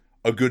being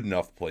a good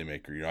enough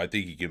playmaker. I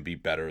think he can be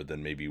better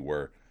than maybe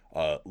where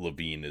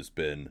Levine has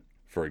been,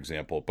 for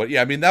example. But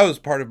yeah, I mean, that was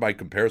part of my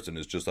comparison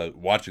is just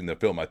watching the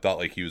film. I thought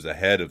like he was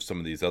ahead of some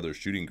of these other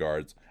shooting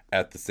guards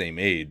at the same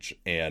age.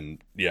 And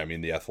yeah, I mean,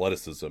 the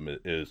athleticism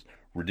is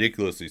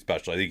ridiculously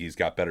special. I think he's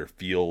got better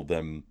feel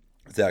than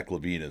Zach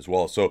LaVine as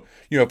well. So,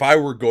 if I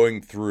were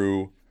going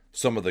through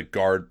some of the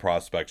guard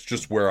prospects,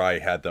 just where I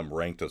had them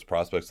ranked as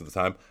prospects at the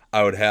time,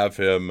 I would have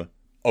him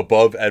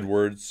above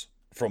Edwards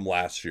from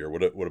last year.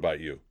 What about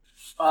you?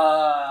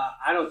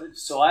 I don't think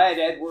so. I had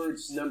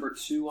Edwards number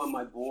 2 on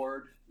my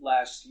board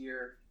last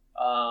year.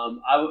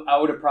 I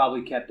would have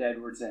probably kept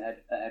Edwards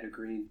ahead of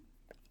Green.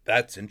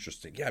 That's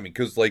interesting. Yeah, I mean,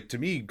 because to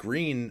me,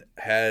 Green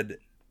had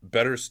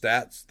better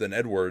stats than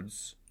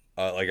Edwards.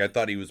 I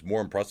thought he was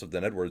more impressive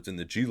than Edwards in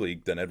the G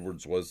League than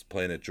Edwards was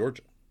playing at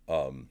Georgia.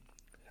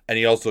 And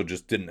he also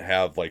just didn't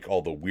have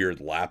all the weird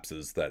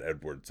lapses that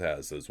Edwards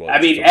has as well. I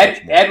mean,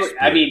 Edwards.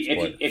 I mean,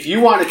 if you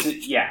wanted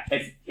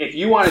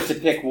to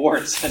pick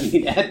warts, I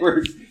mean,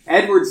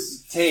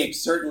 Edwards' tape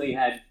certainly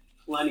had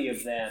plenty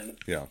of them.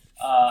 Yeah.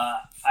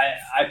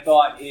 I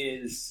thought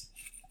his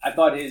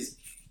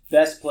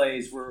best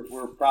plays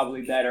were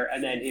probably better,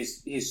 and then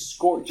his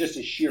score, just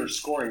his sheer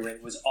scoring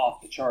rate, was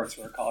off the charts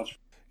for a college.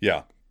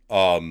 Yeah.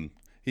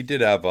 He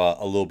did have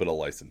a little bit of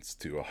license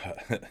to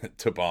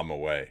bomb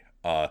away.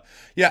 And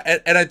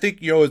I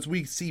think, as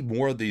we see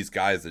more of these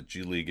guys at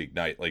G League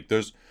Ignite,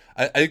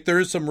 I think there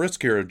is some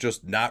risk here of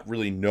just not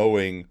really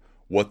knowing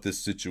what this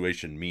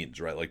situation means,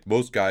 right? Like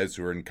most guys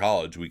who are in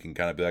college, we can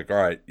kind of be like, all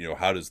right,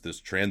 how does this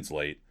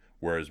translate?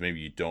 Whereas maybe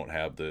you don't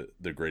have the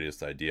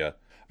greatest idea.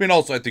 I mean,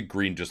 also, I think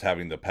Green just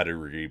having the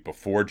pedigree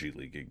before G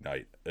League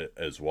Ignite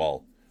as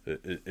well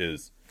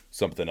is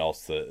something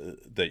else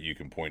that you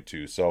can point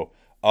to. So,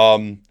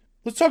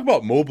 let's talk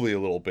about Mobley a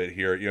little bit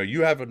here.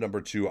 You have him number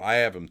 2. I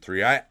have him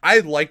 3. I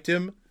liked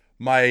him.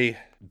 My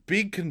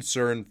big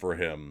concern for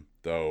him,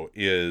 though,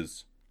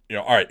 is,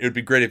 all right, it would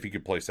be great if he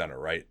could play center,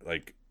 right?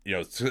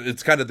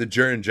 It's kind of the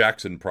Jaren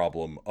Jackson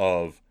problem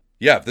of,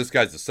 yeah, if this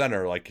guy's a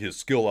center, his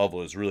skill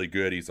level is really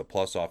good. He's a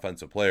plus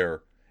offensive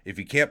player. If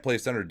he can't play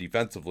center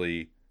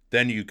defensively,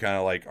 then you kind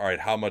of all right,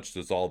 how much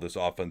does all this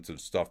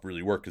offensive stuff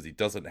really work? Because he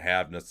doesn't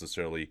have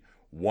necessarily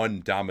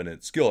one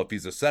dominant skill. If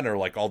he's a center,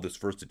 all this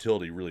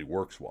versatility really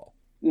works well.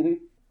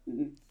 Mm-hmm.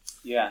 Mm-hmm.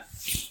 Yeah.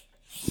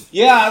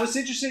 Yeah, I was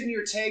interested in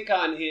your take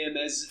on him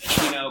as,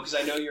 because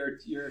I know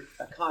you're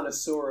a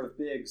connoisseur of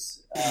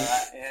bigs.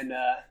 And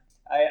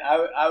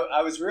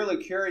I was really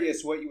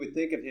curious what you would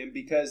think of him,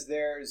 because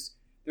there's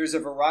a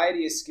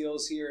variety of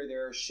skills here.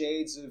 There are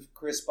shades of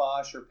Chris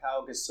Bosh or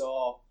Pau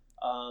Gasol,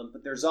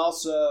 but there's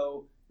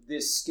also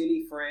this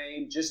skinny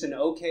frame, just an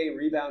okay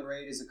rebound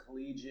rate as a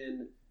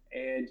collegian,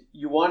 and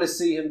you want to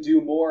see him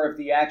do more of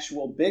the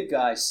actual big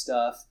guy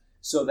stuff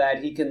so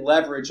that he can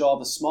leverage all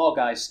the small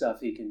guy stuff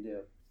he can do.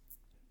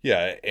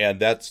 Yeah, and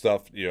that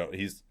stuff,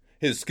 his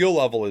skill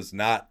level is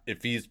not,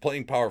 if he's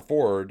playing power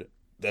forward,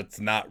 that's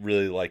not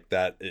really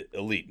that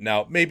elite.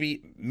 Now, maybe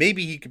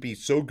he could be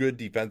so good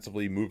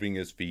defensively moving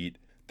his feet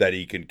that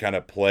he can kind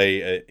of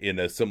play in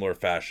a similar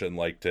fashion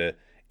to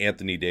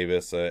Anthony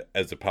Davis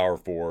as a power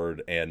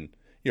forward and,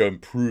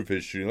 improve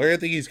his shooting. I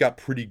think he's got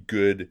pretty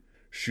good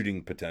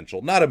shooting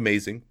potential. Not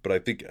amazing, but I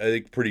think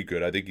pretty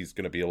good. I think he's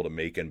going to be able to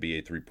make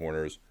NBA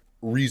three-pointers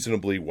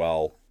reasonably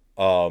well.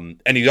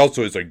 And he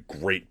also is a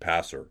great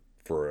passer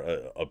for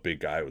a big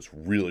guy. I was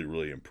really,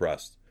 really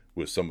impressed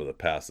with some of the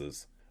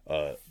passes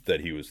that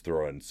he was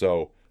throwing.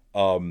 So,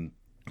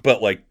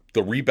 but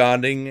the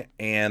rebounding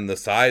and the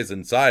size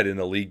inside in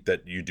a league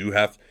that you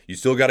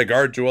still got to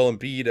guard Joel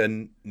Embiid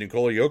and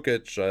Nikola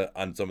Jokic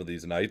on some of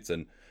these nights,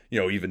 and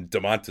even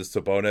Domantas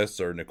Sabonis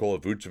or Nikola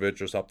Vucevic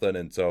or something.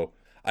 And so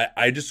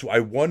I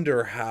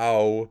wonder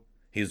how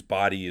his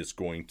body is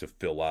going to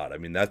fill out. I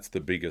mean, that's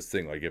the biggest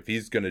thing. If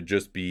he's going to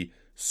just be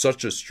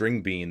such a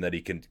string bean that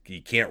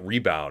he can't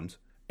rebound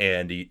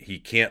and he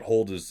can't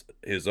hold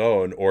his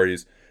own, or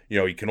he's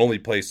he can only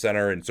play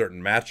center in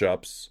certain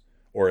matchups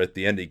or at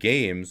the end of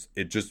games,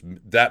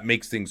 that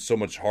makes things so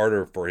much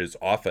harder for his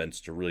offense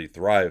to really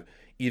thrive,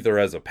 either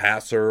as a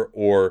passer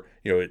or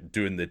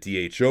doing the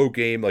DHO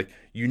game.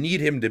 You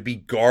need him to be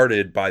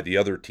guarded by the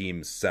other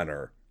team's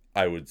center,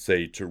 I would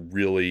say, to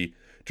really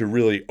to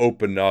really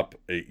open up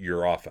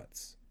your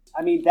offense.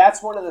 I mean,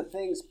 that's one of the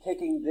things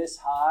picking this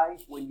high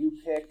when you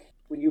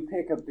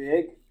pick a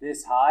big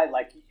this high,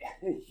 like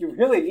you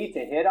really need to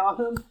hit on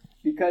them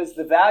because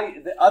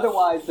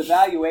otherwise the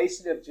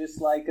valuation of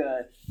just like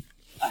a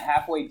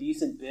halfway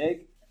decent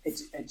big,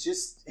 it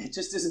just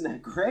isn't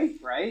that great,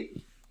 right?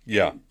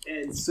 Yeah.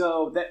 And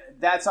so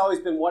that's always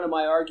been one of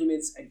my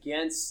arguments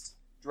against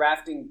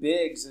drafting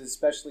bigs,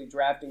 especially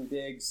drafting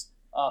bigs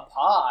up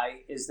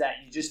high, is that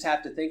you just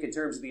have to think in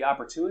terms of the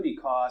opportunity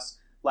cost.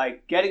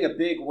 Like getting a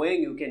big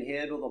wing who can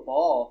handle the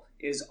ball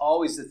is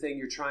always the thing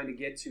you're trying to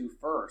get to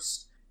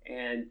first.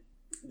 And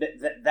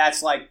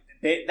that's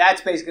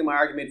basically my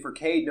argument for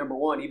Cade, number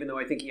one, even though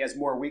I think he has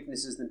more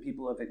weaknesses than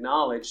people have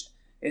acknowledged,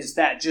 is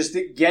that just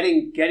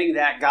getting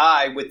that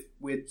guy with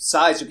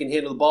size who can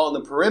handle the ball on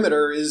the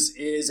perimeter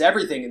is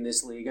everything in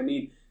this league. I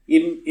mean,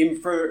 even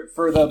for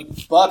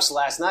the Bucks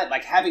last night,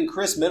 like having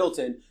Chris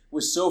Middleton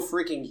was so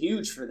freaking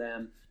huge for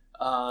them.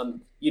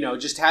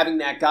 Just having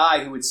that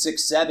guy who at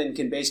 6'7"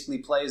 can basically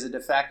play as a de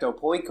facto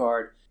point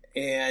guard.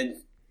 And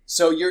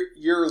so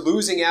you're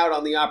losing out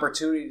on the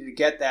opportunity to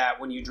get that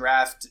when you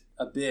draft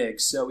a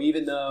big. So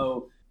even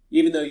though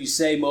you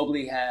say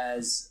Mobley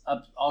has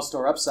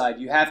all-star upside,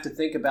 you have to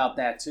think about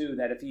that too,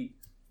 that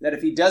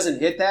if he doesn't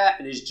hit that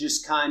and is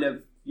just kind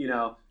of,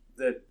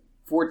 the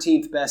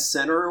 14th best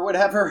center or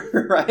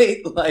whatever,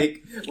 right?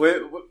 Like,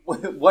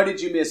 what did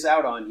you miss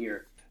out on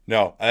here?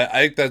 No,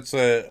 I think that's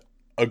a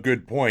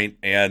good point.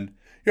 And,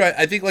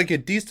 I think like a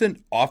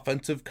decent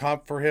offensive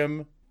comp for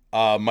him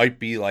might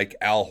be like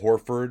Al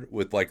Horford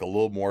with like a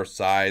little more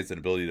size and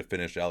ability to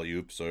finish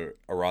alley-oops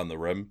around the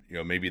rim.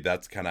 Maybe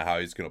that's kind of how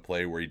he's going to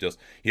play, where he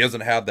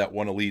doesn't have that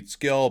one elite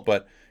skill,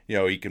 but,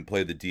 he can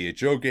play the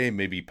DHO game,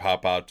 maybe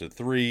pop out to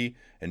three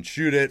and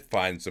shoot it,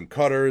 find some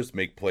cutters,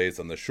 make plays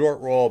on the short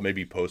roll,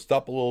 maybe post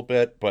up a little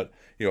bit, but,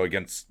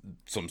 against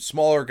some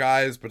smaller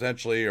guys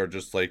potentially, or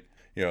just like,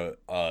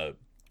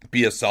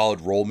 be a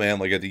solid roll man.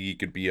 Like I think he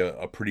could be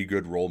a pretty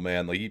good roll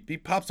man. Like he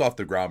pops off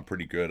the ground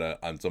pretty good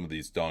on some of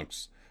these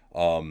dunks.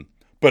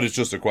 But it's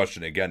just a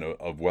question again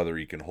of whether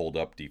he can hold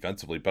up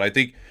defensively. But I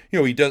think,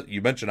 he does.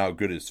 You mentioned how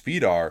good his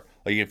feet are.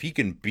 Like if he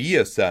can be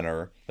a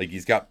center, like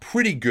he's got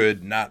pretty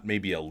good, not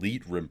maybe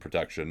elite rim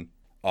protection.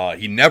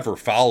 He never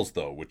fouls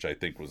though, which I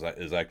think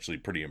is actually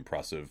pretty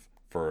impressive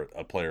for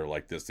a player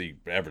like this. He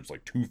averaged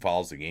like 2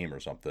 fouls a game or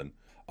something.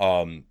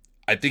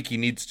 I think he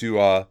needs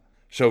to,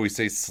 shall we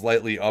say,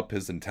 slightly up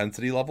his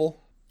intensity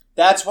level.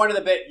 That's one of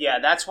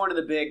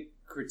the big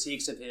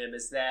critiques of him,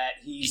 is that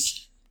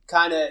he's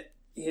kind of,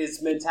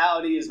 his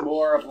mentality is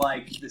more of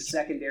like the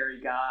secondary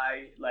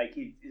guy. Like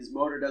his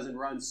motor doesn't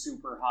run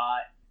super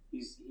hot.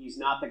 He's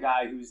not the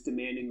guy who's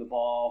demanding the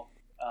ball.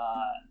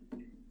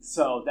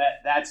 So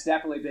that's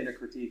definitely been a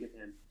critique of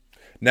him.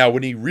 Now,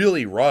 when he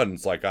really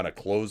runs, like on a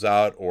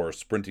closeout or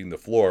sprinting the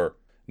floor,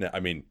 I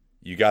mean,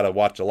 you got to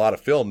watch a lot of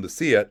film to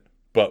see it.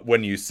 But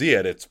when you see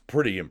it, it's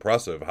pretty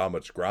impressive how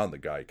much ground the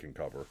guy can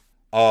cover.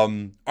 All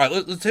right,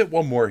 let's hit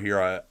one more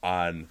here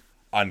on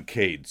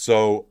Cade.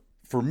 So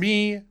for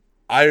me,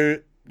 I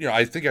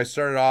think I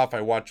started off,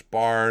 I watched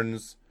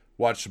Barnes,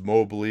 watched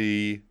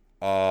Mobley,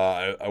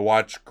 I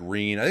watched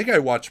Green. I think I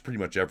watched pretty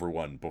much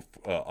everyone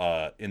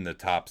in the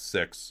top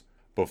 6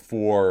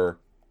 before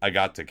I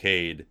got to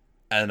Cade.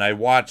 And I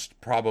watched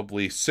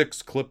probably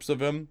 6 clips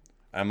of him.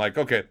 I'm like,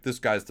 okay, this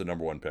guy's the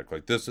number 1 pick.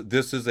 Like this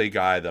is a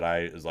guy that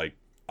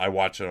I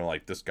watch it and I'm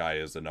like, this guy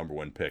is the number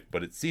 1 pick.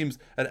 But it seems,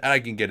 and I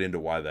can get into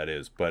why that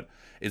is, but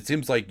it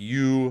seems like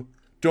you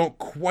don't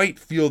quite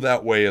feel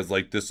that way, as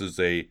like this is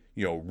a,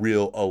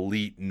 real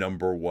elite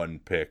number 1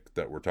 pick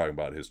that we're talking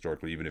about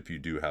historically, even if you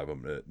do have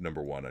him at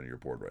number 1 on your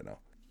board right now.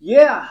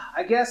 Yeah,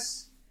 I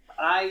guess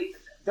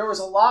there was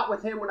a lot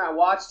with him when I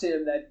watched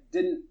him that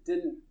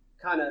didn't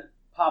kind of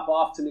pop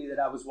off to me that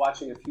I was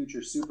watching a future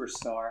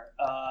superstar.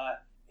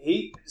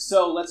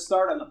 So let's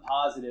start on the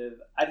positive.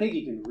 I think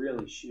he can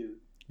really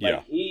shoot.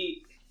 Like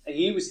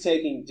he was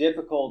taking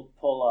difficult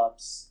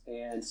pull-ups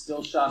and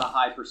still shot a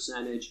high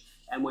percentage.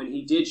 And when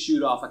he did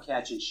shoot off a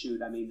catch and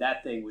shoot, I mean,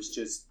 that thing was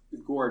just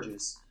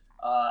gorgeous.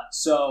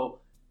 So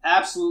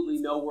absolutely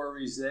no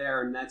worries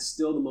there. And that's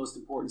still the most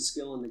important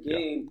skill in the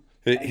game.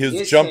 Yeah.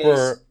 His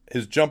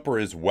jumper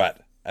is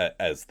wet,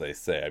 as they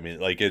say. I mean,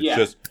 like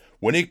just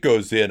when it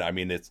goes in, I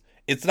mean,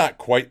 it's not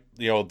quite,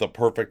 the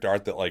perfect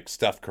art that like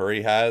Steph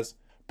Curry has.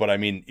 But I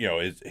mean,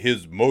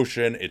 his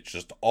motion, it's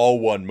just all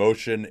one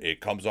motion.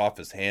 It comes off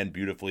his hand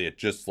beautifully. It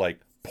just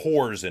like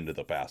pours into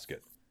the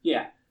basket.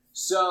 Yeah.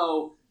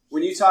 So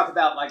when you talk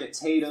about like a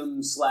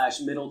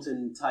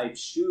Tatum/Middleton type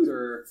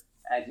shooter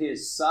at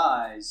his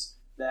size,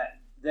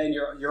 then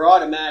you're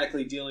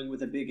automatically dealing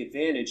with a big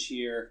advantage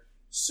here.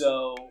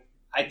 So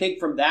I think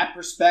from that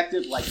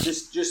perspective, like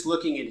just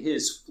looking at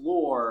his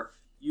floor,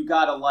 you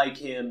got to like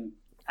him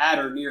at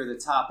or near the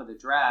top of the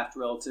draft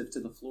relative to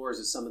the floors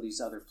of some of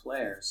these other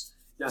players.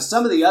 Now,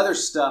 some of the other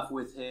stuff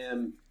with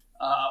him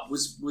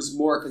was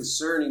more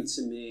concerning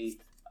to me.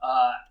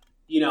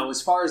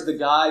 As far as the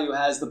guy who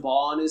has the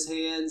ball in his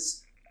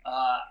hands,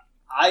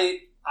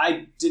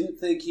 I didn't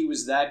think he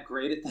was that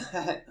great at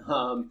that.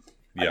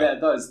 I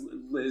thought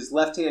his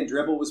left-hand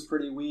dribble was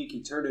pretty weak.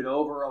 He turned it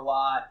over a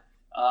lot.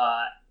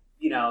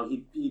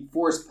 He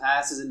forced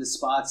passes into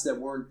spots that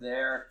weren't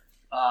there.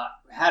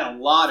 Had a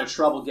lot of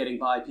trouble getting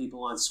by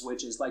people on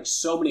switches. Like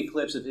so many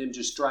clips of him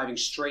just driving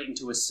straight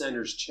into a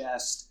center's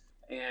chest.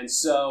 And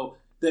so,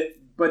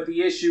 but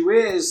the issue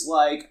is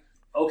like,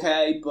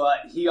 okay,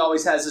 but he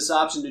always has this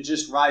option to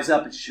just rise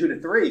up and shoot a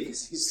three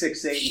because he's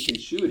 6'8" and can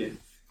shoot it.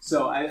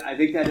 So I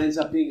think that ends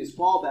up being his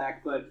fallback.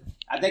 But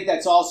I think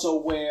that's also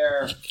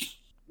where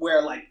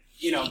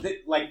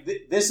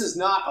this is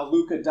not a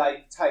Luka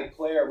type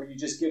player where you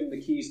just give him the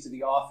keys to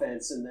the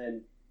offense and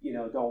then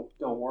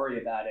don't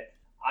worry about it.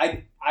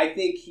 I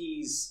think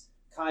he's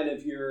kind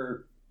of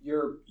your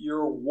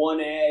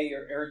 1A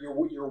or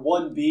your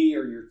 1B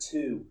or your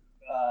 2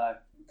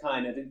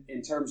 kind of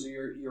in terms of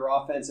your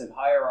offensive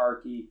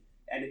hierarchy.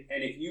 And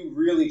if you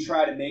really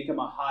try to make him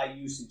a high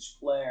usage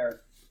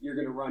player, you're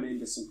going to run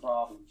into some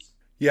problems.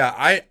 Yeah,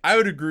 I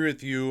would agree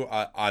with you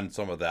on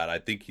some of that. I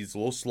think he's a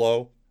little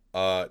slow.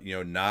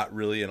 Not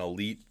really an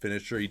elite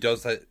finisher. He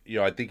does,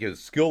 I think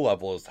his skill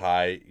level is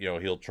high.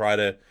 He'll try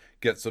to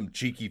get some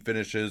cheeky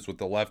finishes with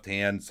the left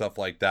hand, stuff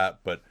like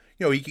that. But,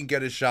 he can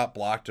get his shot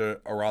blocked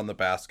around the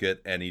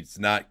basket, and he's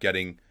not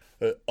getting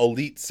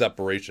elite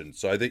separation.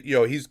 So I think,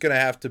 he's going to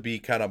have to be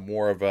kind of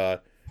more of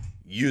a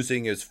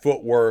using his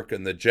footwork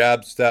and the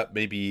jab step.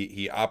 Maybe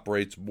he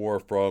operates more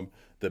from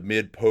the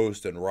mid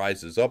post and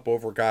rises up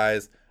over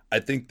guys. I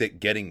think that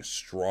getting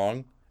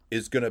strong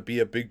is going to be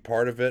a big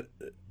part of it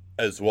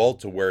as well,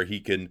 to where he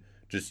can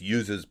just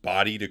use his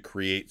body to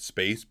create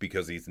space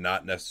because he's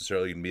not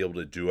necessarily going to be able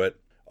to do it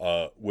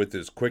with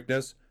his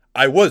quickness.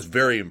 I was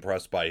very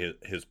impressed by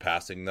his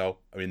passing, though.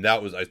 I mean,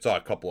 I saw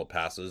a couple of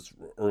passes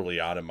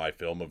early on in my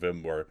film of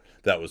him where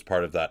that was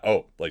part of that.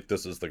 Oh, like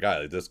this is the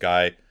guy. Like this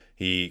guy,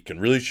 he can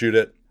really shoot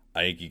it.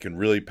 I think he can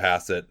really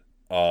pass it.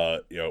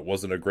 It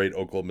wasn't a great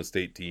Oklahoma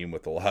State team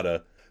with a lot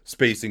of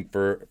spacing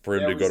for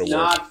him to go to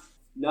work.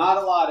 Not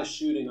a lot of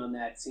shooting on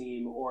that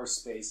team or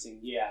spacing.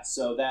 Yeah,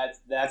 so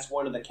that's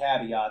one of the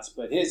caveats.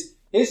 But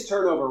his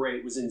turnover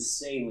rate was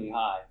insanely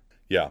high.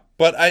 Yeah,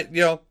 but I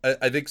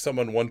think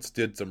someone once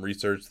did some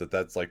research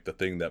that's like the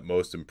thing that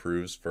most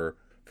improves for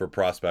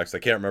prospects. I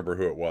can't remember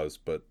who it was,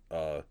 but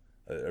I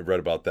read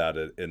about that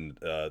in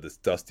this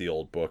dusty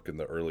old book in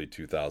the early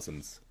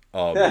 2000s.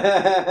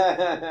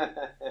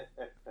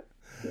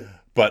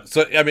 But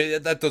so I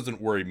mean that doesn't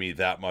worry me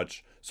that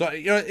much. So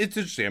it's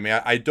interesting. I mean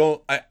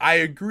I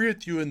agree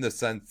with you in the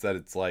sense that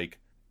it's like,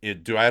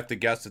 do I have to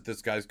guess that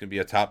this guy's gonna be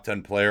a top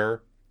 10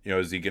 player?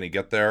 Is he gonna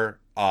get there?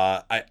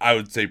 I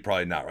would say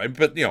probably not, right?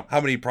 But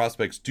how many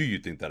prospects do you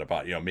think that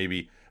about?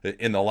 Maybe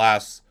in the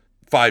last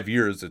 5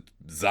 years,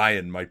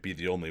 Zion might be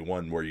the only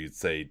one where you'd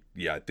say,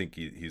 yeah, I think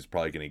he's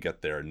probably going to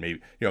get there, and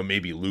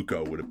maybe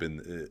Luka would have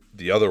been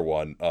the other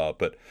one.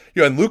 But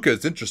and Luka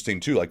is interesting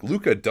too. Like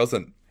Luka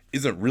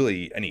isn't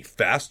really any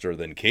faster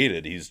than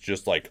Cade. He's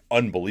just like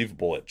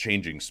unbelievable at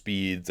changing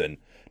speeds and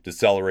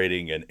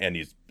decelerating, and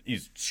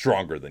he's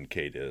stronger than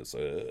Cade is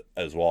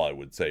as well, I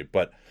would say.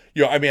 But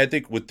I mean, I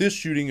think with this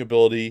shooting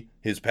ability,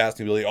 his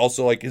passing ability,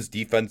 also like his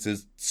defense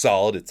is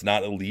solid. It's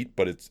not elite,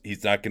 but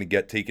he's not going to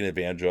get taken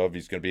advantage of.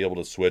 He's going to be able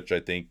to switch.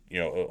 I think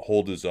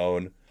hold his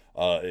own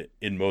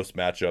in most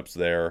matchups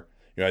there.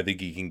 I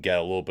think he can get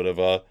a little bit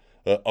of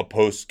a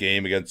post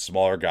game against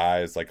smaller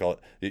guys. Like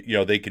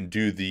they can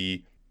do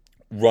the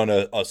run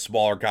a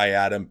smaller guy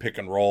at him, pick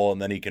and roll,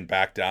 and then he can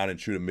back down and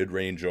shoot a mid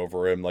range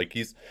over him. Like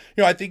he's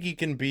I think he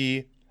can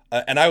be.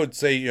 And I would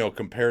say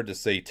compared to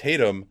say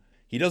Tatum,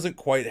 he doesn't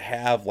quite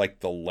have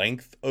like the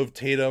length of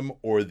Tatum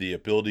or the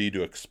ability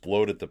to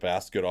explode at the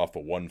basket off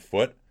of 1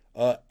 foot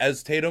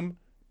as Tatum,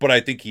 but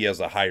I think he has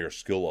a higher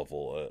skill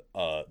level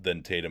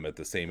than Tatum at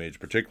the same age,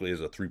 particularly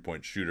as a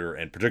 3-point shooter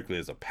and particularly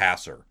as a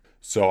passer.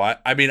 So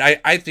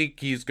I think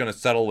he's going to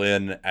settle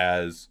in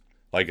as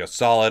like a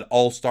solid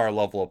all-star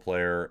level of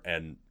player,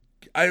 and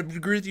I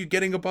agree with you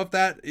getting above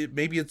that.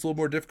 Maybe it's a little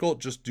more difficult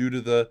just due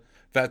to the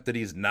fact that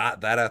he's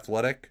not that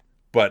athletic,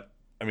 but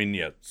I mean,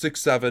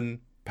 6'7",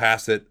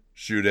 pass it,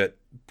 shoot it,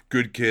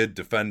 good kid,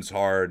 defends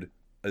hard.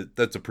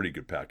 That's a pretty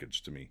good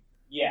package to me.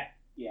 Yeah.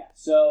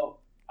 So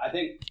I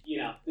think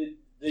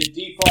the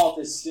default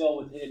is still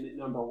with him at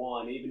number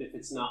 1, even if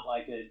it's not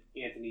like an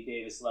Anthony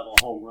Davis level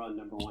home run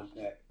number 1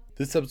 pick.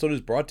 This episode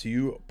is brought to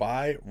you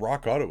by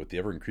Rock Auto. With the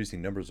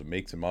ever-increasing numbers of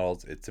makes and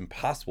models, it's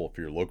impossible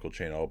for your local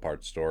chain auto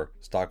parts store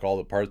to stock all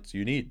the parts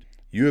you need.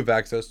 You have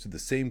access to the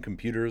same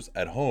computers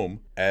at home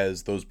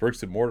as those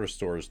bricks and mortar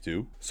stores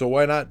do, so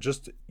why not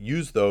just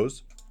use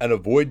those and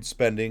avoid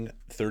spending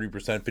 30%,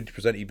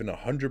 50%, even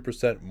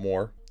 100%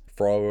 more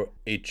for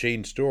a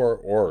chain store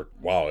or,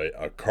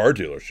 a car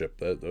dealership.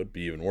 That would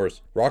be even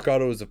worse. Rock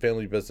Auto is a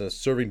family business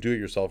serving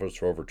do-it-yourselfers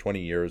for over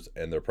 20 years,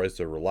 and their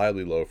prices are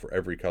reliably low for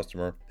every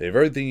customer. They have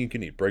everything you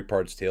can need: brake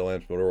parts, tail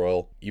lamps, motor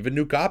oil, even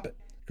new carpet.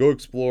 Go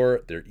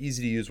explore their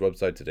easy-to-use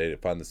website today to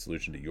find the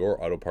solution to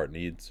your auto part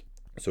needs.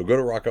 So go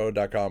to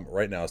rockauto.com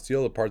right now. See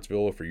all the parts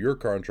available for your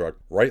car and truck.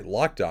 Write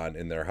Locked On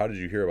in there. How did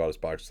you hear about us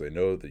box? So they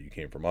know that you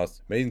came from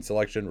us. Amazing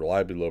selection,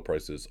 reliably low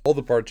prices. All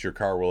the parts your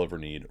car will ever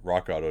need.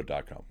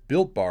 rockauto.com.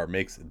 Built Bar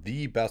makes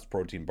the best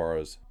protein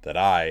bars that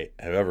I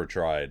have ever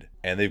tried.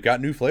 And they've got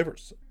new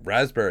flavors.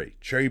 Raspberry,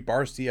 cherry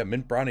barcia,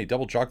 mint brownie,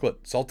 double chocolate,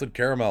 salted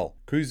caramel,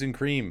 cookies and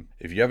cream.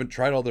 If you haven't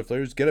tried all their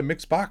flavors, get a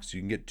mixed box.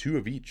 You can get 2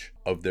 of each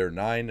of their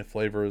 9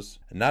 flavors.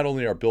 And not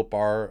only are Built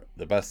Bar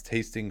the best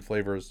tasting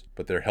flavors,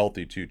 but they're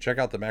healthy too. Check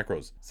out the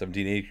macros.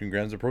 17 to 18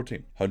 grams of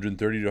protein,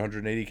 130 to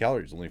 180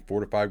 calories, only 4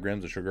 to 5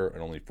 grams of sugar,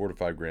 and only 4 to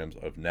 5 grams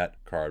of net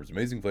carbs.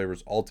 Amazing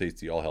flavors, all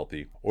tasty, all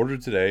healthy. Order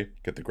today.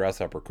 Get the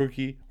grasshopper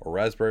cookie or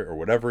raspberry or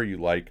whatever you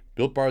like.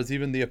 Built Bar is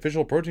even the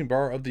official protein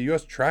bar of the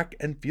U.S. track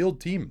and field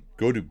team.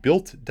 Go to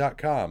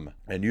built.com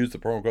and use the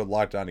promo code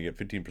LOCKEDON to get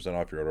 15%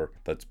 off your order.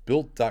 That's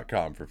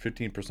built.com for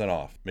 15%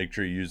 off. Make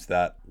sure you use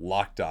that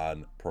Locked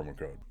On promo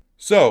code.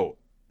 So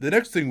the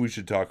next thing we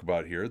should talk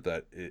about here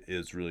that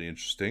is really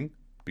interesting,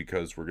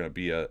 because we're going to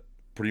be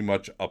pretty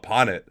much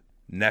upon it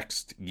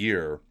next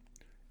year,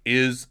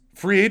 is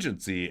free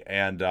agency,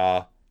 and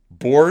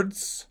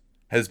boards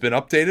has been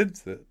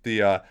updated.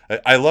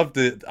 I loved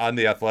it on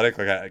The Athletic,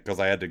 because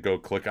I had to go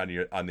click on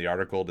the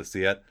article to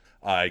see it.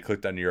 I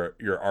clicked on your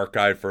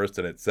archive first,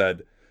 and it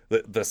said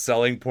the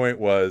selling point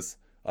was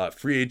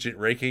free agent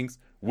rankings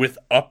with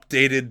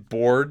updated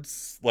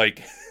boards,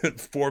 like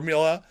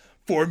formula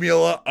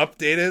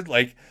updated,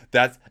 like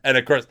that's, and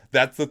of course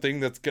that's the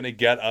thing that's gonna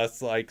get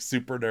us like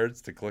super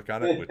nerds to click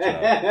on it,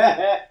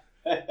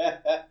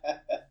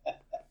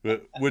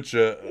 which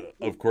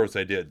of course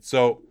I did.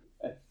 So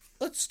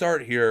let's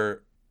start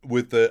here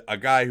with a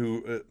guy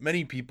who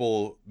many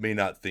people may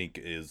not think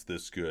is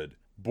this good.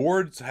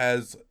 Boards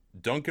has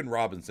Duncan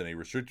Robinson, a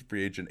restricted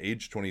free agent,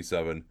 age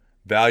 27,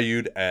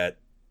 valued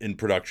in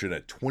production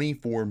at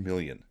 $24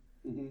 million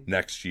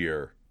next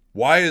year.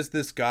 Why is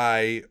this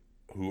guy,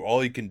 who all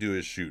he can do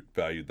is shoot,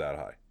 valued that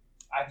high?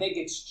 I think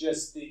it's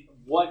just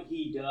what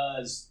he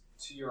does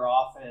to your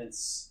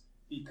offense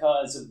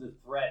because of the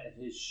threat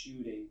of his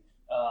shooting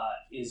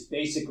is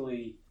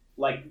basically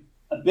like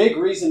a big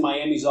reason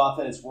Miami's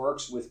offense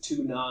works with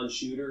 2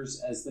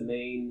 non-shooters as the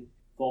main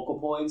focal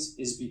points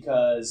is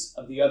because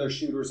of the other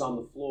shooters on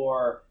the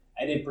floor.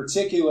 And in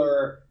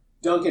particular,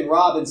 Duncan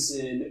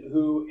Robinson,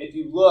 who, if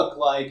you look,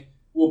 like,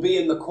 will be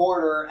in the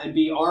corner and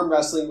be arm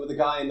wrestling with a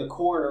guy in the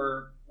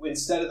corner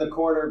instead of the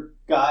corner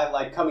guy,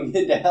 like, coming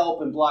in to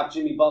help and block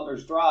Jimmy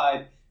Butler's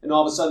drive. And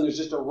all of a sudden, there's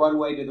just a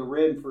runway to the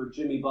rim for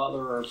Jimmy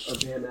Butler or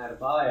Bam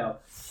Adebayo.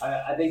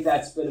 I think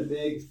that's been a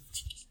big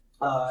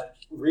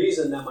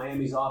reason that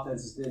Miami's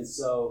offense has been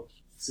so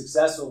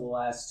successful the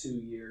last 2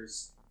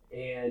 years.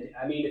 And,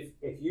 I mean,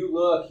 if you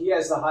look, he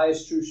has the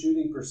highest true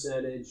shooting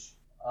percentage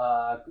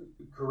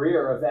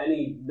career of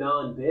any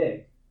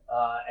non-big,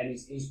 and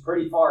he's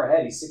pretty far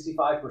ahead. He's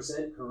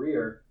 65%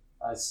 career.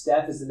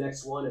 Steph is the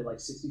next one at like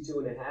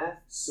 62.5.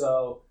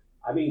 So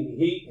I mean,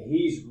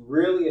 he's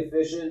really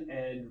efficient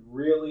and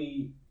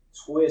really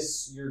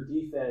twists your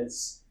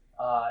defense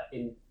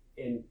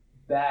in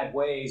bad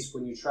ways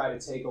when you try to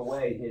take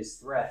away his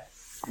threat.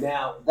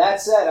 Now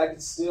that said, I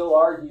could still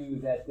argue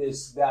that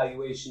this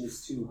valuation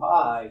is too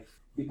high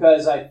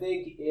because I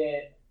think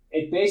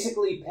it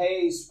basically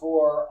pays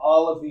for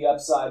all of the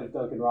upside of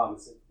Duncan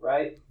Robinson,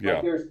 right?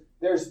 Yeah. Like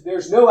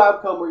there's no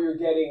outcome where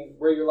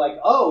you're like,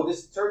 oh,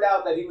 this turned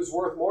out that he was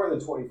worth more than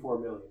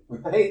 $24 million,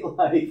 right?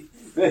 Like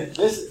this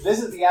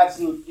is the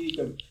absolute peak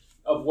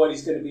of what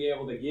he's going to be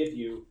able to give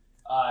you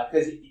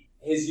because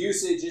his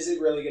usage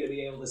isn't really going to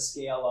be able to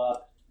scale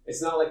up.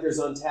 It's not like there's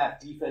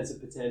untapped defensive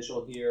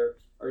potential here,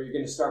 or you're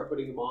going to start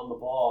putting him on the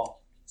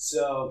ball.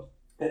 So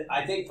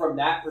I think from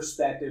that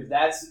perspective,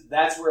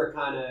 that's where it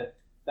kind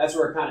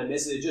of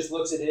misses. It just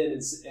looks at him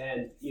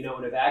and in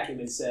a vacuum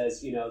and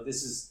says,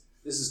 this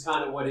is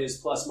kind of what his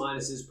plus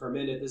minus is per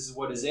minute. This is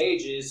what his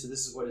age is, so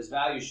this is what his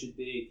value should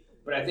be.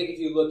 But I think if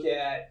you look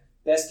at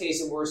best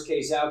case and worst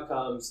case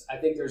outcomes, I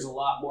think there's a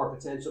lot more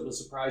potential to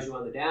surprise you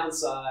on the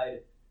downside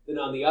than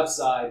on the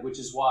upside, which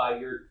is why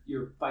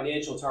your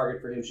financial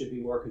target for him should be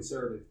more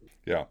conservative.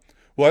 Yeah.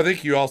 Well, I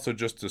think you also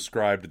just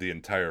described the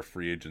entire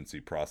free agency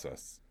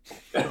process.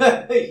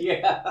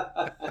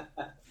 Yeah.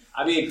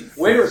 I mean,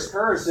 winner's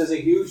curse is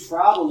a huge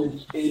problem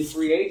in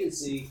free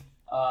agency,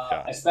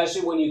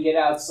 especially when you get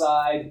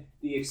outside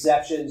the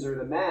exceptions or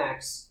the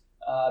max,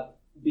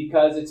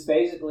 because it's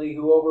basically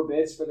who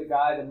overbids for the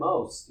guy the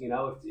most.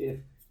 If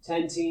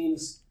 10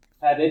 teams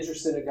have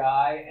interest in a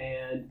guy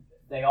and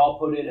they all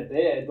put in a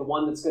bid, the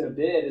one that's going to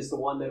bid is the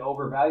one that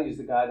overvalues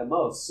the guy the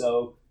most.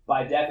 So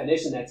by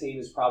definition, that team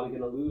is probably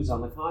going to lose on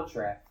the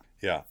contract.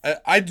 Yeah,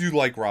 I do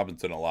like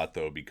Robinson a lot,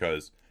 though,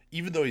 because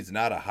even though he's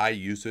not a high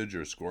usage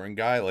or scoring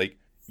guy, like,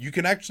 you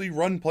can actually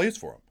run plays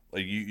for him.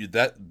 Like,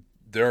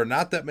 there are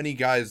not that many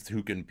guys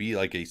who can be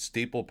like a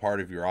staple part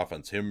of your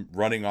offense. Him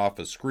running off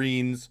of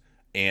screens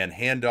and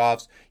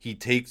handoffs. He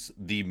takes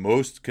the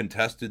most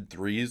contested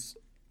threes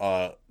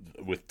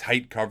with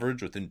tight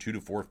coverage within 2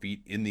 to 4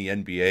 feet in the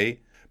NBA.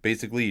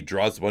 Basically, he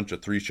draws a bunch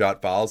of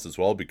 3-shot fouls as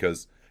well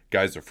because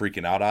guys are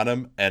freaking out on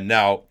him. And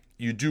now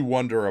you do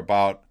wonder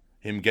about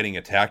him getting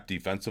attacked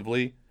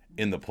defensively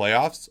in the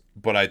playoffs.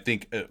 But I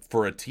think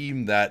for a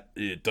team that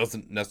it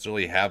doesn't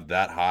necessarily have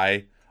that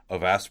high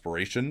of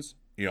aspirations,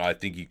 I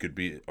think he could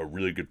be a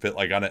really good fit.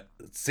 Like on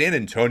San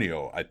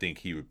Antonio, I think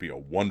he would be a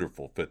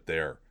wonderful fit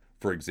there,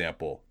 for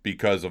example,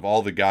 because of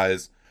all the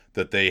guys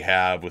that they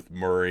have with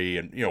Murray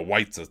and,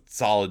 White's a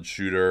solid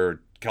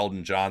shooter,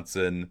 Keldon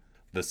Johnson,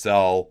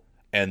 Vassell,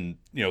 and,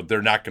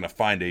 they're not going to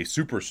find a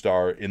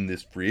superstar in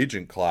this free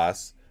agent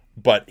class,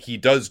 but he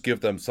does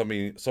give them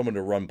someone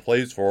to run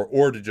plays for,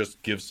 or to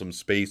just give some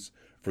space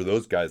for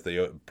those guys.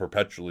 They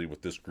perpetually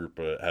with this group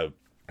have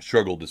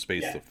struggled to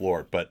space the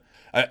floor. But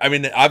I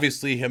mean,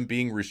 obviously him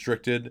being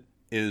restricted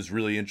is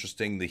really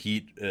interesting. The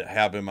Heat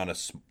have him on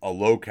a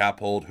low cap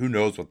hold. Who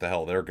knows what the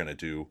hell they're going to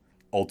do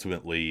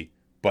ultimately,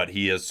 but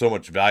he has so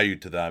much value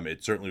to them.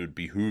 It certainly would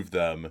behoove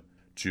them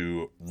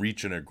to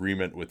reach an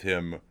agreement with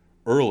him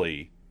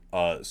early,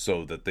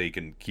 so that they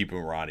can keep him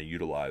around and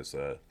utilize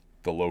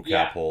the low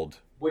cap hold.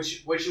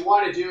 What you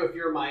want to do if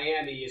you're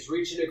Miami is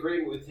reach an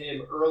agreement with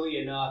him early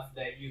enough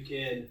that you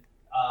can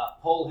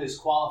pull his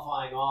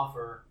qualifying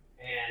offer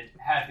and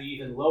have the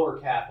even lower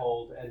cap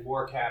hold and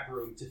more cap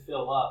room to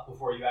fill up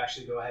before you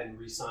actually go ahead and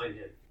re-sign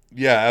him.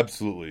 Yeah,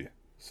 absolutely.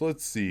 So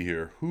let's see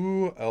here.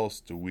 Who else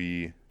do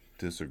we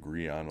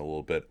disagree on a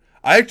little bit?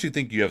 I actually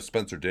think you have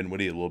Spencer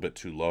Dinwiddie a little bit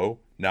too low.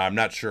 Now, I'm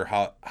not sure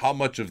how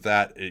much of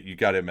that, you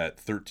got him at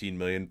 $13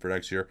 million for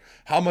next year.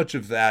 How much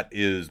of that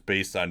is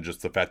based on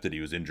just the fact that he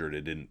was injured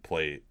and didn't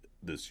play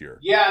this year?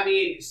 Yeah, I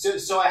mean,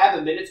 so I have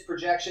a minutes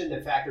projection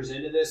that factors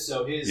into this.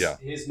 So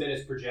his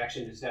minutes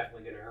projection is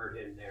definitely going to hurt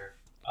him there.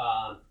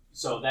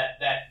 So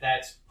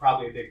that's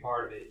probably a big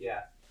part of it.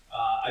 Yeah,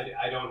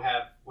 I don't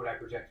have what I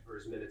projected for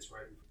his minutes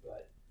right,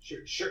 but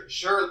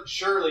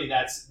surely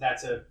that's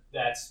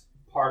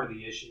part of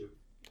the issue.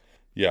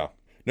 Yeah.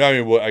 No,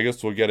 I mean, I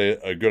guess we'll get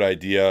a good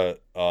idea.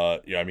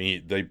 I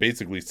mean, they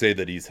basically say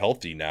that he's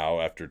healthy now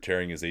after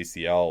tearing his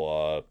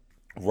ACL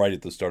right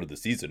at the start of the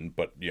season.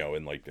 But,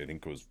 in I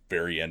think it was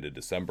very end of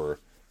December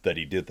that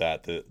he did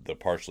that, the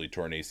partially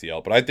torn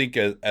ACL. But I think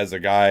as a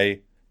guy,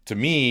 to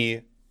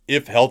me,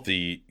 if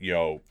healthy,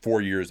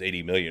 4 years,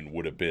 $80 million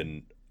would have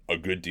been a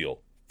good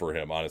deal for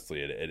him,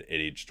 honestly, at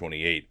age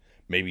 28.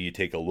 Maybe you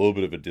take a little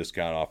bit of a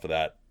discount off of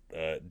that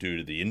due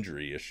to the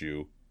injury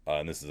issue.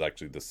 And this is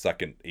actually the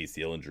second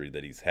ACL injury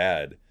that he's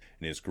had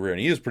in his career.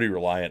 And he is pretty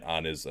reliant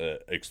on his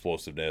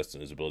explosiveness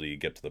and his ability to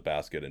get to the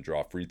basket and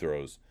draw free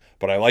throws.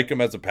 But I like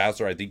him as a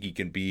passer. I think he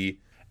can be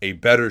a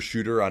better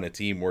shooter on a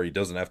team where he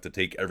doesn't have to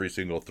take every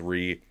single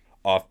three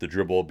off the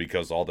dribble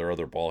because all their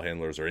other ball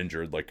handlers are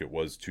injured like it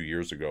was 2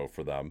 years ago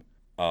for them.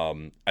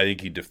 I think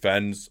he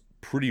defends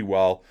pretty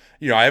well.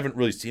 I haven't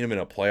really seen him in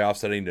a playoff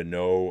setting to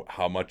know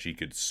how much he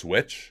could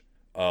switch.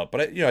 But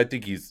I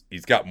think he's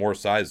got more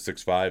size,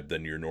 6'5",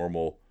 than your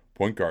normal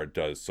point guard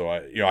does. So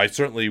I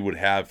certainly would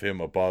have him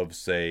above,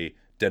 say,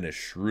 Dennis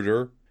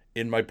Schroeder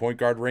in my point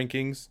guard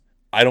rankings.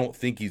 I don't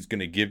think he's going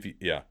to give you.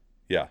 Yeah.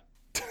 Yeah.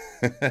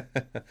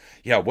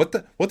 What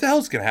the hell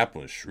is going to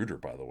happen with Schroeder,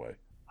 by the way?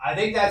 I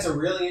think that's a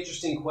really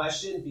interesting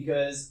question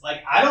because,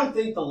 I don't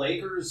think the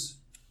Lakers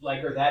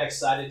are that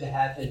excited to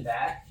have him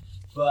back.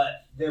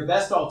 But their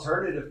best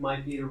alternative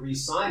might be to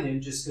re-sign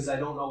him just because I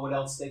don't know what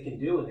else they can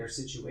do in their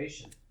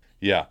situation.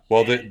 Yeah.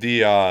 Well,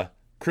 the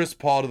Chris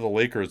Paul to the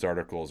Lakers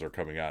articles are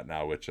coming out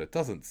now, which it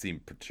doesn't seem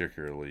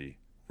particularly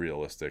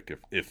realistic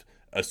if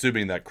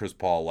assuming that Chris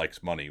Paul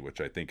likes money, which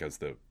I think as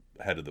the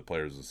head of the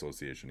Players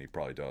Association, he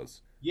probably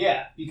does.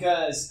 Yeah,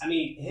 because, I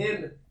mean,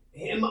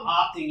 him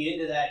opting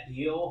into that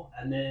deal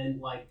and then,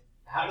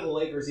 how do the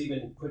Lakers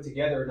even put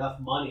together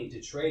enough money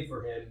to trade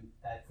for him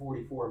at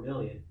 $44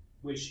 million?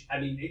 Which, I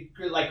mean,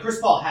 Chris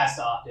Paul has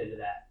to opt into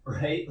that,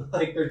 right?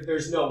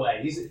 There's no way.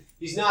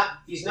 He's not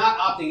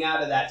opting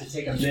out of that to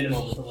take a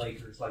minimum with the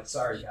Lakers.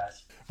 Sorry,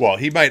 guys. Well,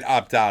 he might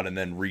opt out and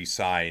then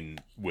re-sign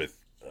with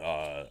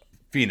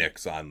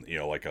Phoenix on, a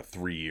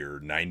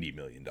 3-year, $90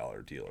 million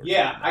deal.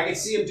 Yeah, I can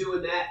see him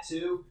doing that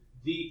too.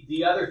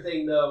 The other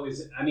thing, though,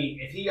 is, I mean,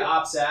 if he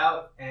opts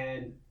out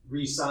and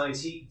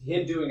re-signs,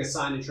 him doing a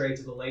sign and trade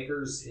to the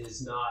Lakers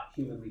is not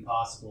humanly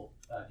possible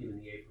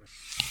given the apron.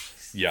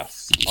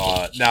 Yes.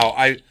 Now,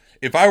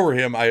 if I were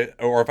him,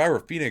 or if I were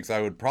Phoenix,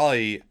 I would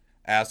probably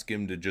ask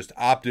him to just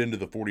opt into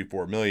the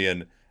 $44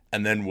 million,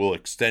 and then we'll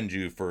extend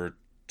you for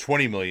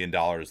 $20 million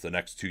the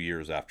next 2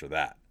 years after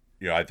that.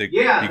 I think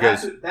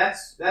because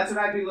that's what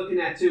I'd be looking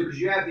at too, because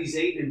you have these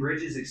Ayton and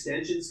Bridges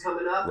extensions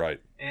coming up,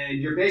 right? And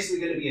you're basically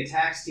going to be a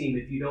tax team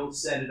if you don't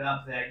set it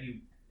up that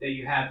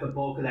you have the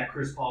bulk of that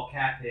Chris Paul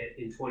cap hit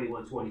in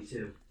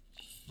 21-22.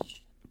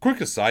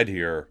 Quick aside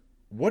here.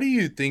 What do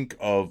you think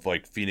of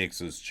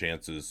Phoenix's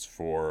chances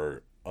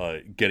for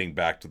getting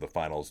back to the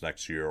finals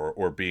next year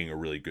or being a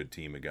really good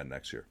team again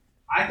next year?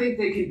 I think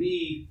they can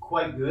be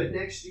quite good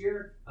next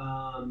year.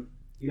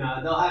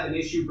 They'll have an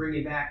issue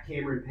bringing back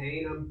Cameron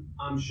Payne,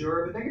 I'm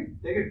sure, but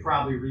they could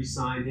probably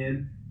re-sign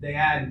him. They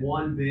had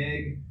one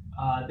big.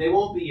 They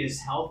won't be as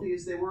healthy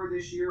as they were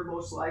this year,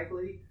 most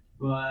likely,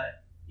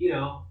 but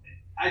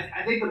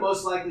I think the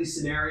most likely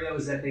scenario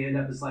is that they end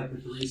up as like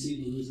the 3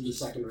 seed and lose in the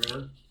second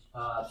round.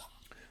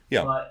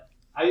 Yeah. But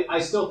I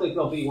still think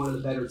they'll be one of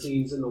the better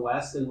teams in the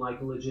West and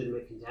like a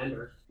legitimate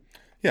contender.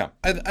 Yeah,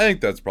 I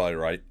think that's probably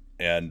right.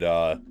 And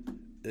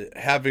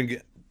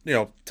having,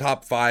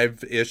 top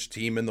 5-ish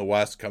team in the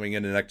West coming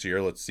into next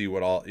year, let's see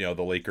what all,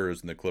 the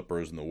Lakers and the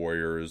Clippers and the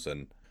Warriors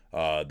and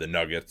the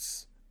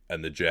Nuggets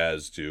and the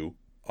Jazz do.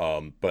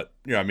 But,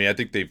 I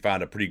think they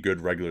found a pretty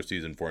good regular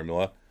season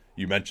formula.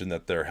 You mentioned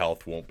that their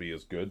health won't be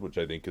as good, which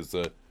I think is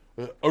a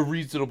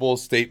reasonable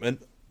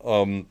statement.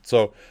 But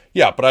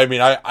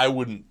I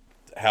wouldn't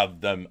have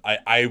them.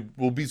 I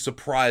will be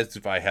surprised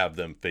if I have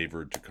them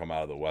favored to come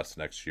out of the West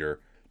next year.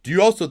 Do you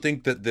also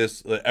think that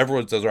this,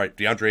 everyone says, all right,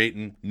 DeAndre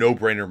Ayton,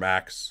 no-brainer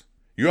max.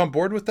 You on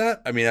board with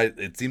that? I mean,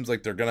 it seems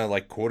like they're going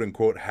to, quote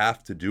unquote,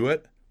 have to do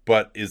it.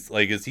 But is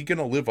he going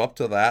to live up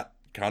to that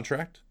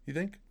contract, you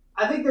think?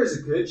 I think there's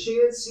a good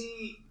chance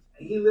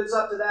he lives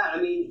up to that.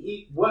 I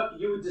mean, what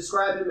you would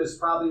describe him as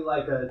probably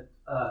like a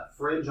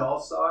fringe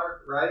all-star,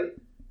 right?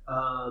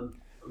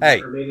 Hey.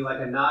 Or maybe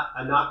like a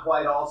not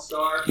quite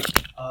all-star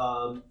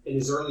in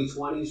his early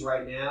 20s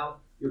right now.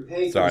 You're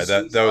paying. Sorry,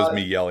 that was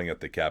me yelling at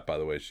the cat. By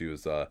the way, she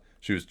was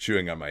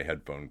chewing on my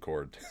headphone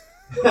cord.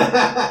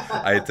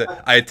 I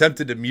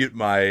attempted to mute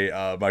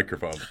my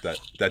microphone, but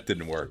that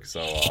didn't work.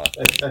 So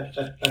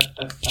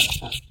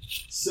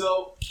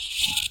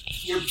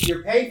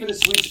you're paying for the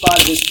sweet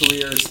spot of his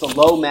career. It's the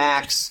low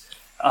max.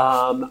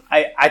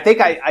 I think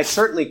I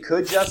certainly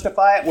could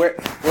justify it. Where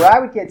I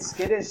would get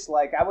skittish,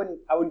 like I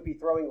wouldn't be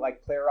throwing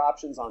like player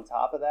options on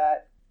top of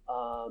that.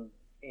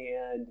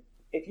 And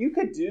if you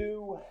could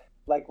do.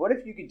 Like, what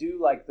if you could do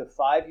like the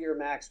 5-year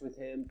max with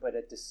him, but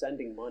at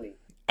descending money?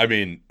 I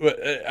mean,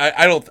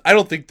 I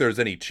don't think there's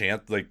any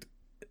chance. Like,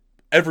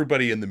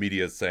 everybody in the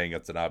media is saying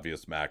it's an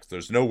obvious max.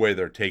 There's no way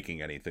they're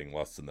taking anything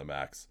less than the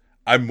max.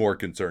 I'm more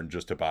concerned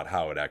just about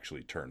how it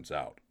actually turns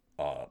out,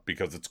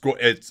 because it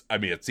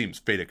seems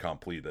fait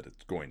accompli that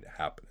it's going to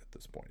happen at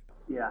this point.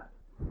 Yeah,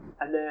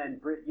 and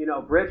then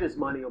Bridges'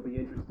 money will be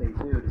interesting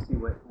too to see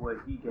what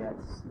he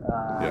gets.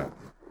 Yeah.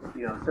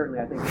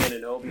 Certainly I think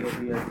Anunoby will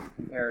be a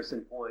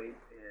comparison point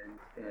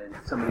and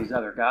some of these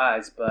other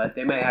guys, but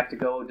they may have to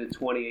go to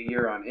 20 a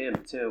year on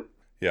him too.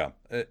 Yeah,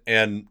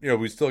 and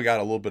we still got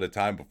a little bit of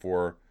time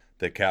before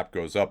the cap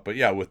goes up. But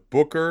yeah, with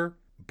Booker,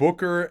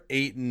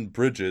 Ayton,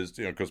 Bridges,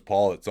 because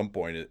Paul at some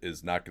point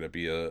is not going to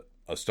be a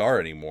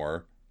star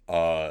anymore.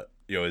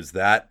 Is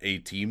that a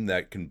team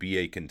that can be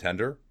a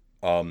contender?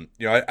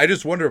 I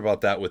just wonder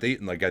about that with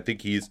Ayton. Like, I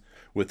think he's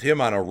with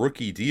him on a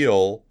rookie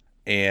deal.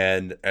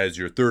 And as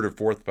your third or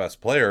fourth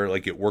best player,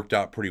 like, it worked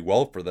out pretty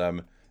well for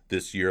them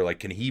this year. Like,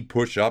 can he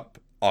push up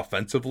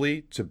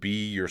offensively to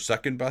be your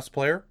second best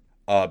player?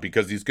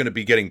 Because he's going to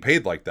be getting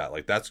paid like that.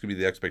 Like, that's going to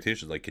be the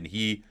expectation. Like, can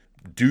he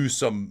do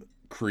some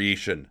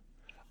creation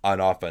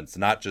on offense,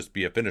 not just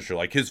be a finisher?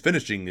 Like, his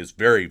finishing is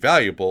very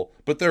valuable,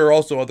 but there are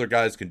also other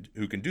guys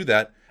who can do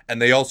that.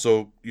 And they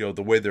also, the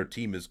way their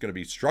team is going to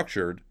be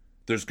structured,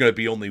 there's going to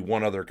be only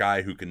one other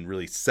guy who can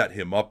really set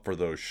him up for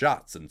those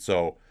shots. And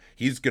so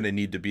he's going to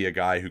need to be a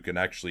guy who can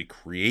actually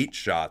create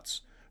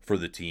shots for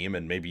the team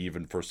and maybe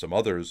even for some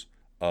others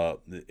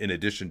in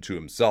addition to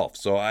himself.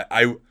 So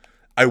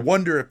I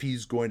wonder if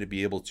he's going to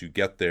be able to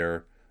get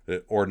there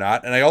or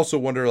not. And I also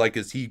wonder, like,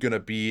 is he going to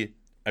be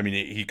 – I mean,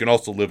 he can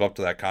also live up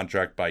to that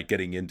contract by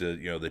getting into,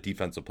 the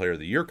Defensive Player of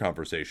the Year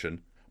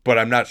conversation. But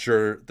I'm not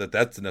sure that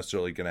that's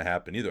necessarily going to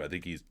happen either. I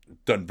think he's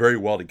done very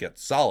well to get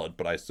solid,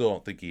 but I still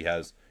don't think he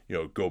has,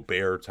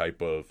 Gobert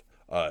type of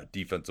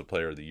Defensive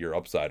Player of the Year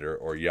upside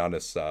or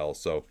Giannis style.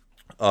 So,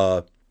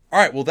 all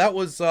right. Well, that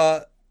was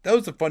a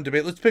fun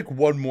debate. Let's pick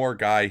one more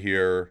guy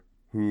here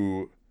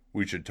who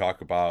we should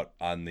talk about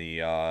on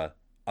the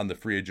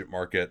free agent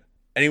market.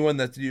 Anyone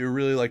that you're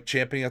really like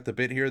champing at the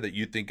bit here that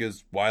you think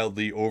is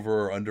wildly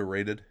over or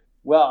underrated?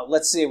 Well,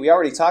 let's see. We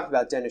already talked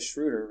about Dennis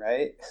Schroeder,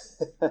 right?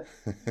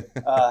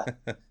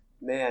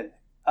 Man.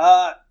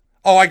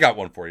 I got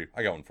one for you.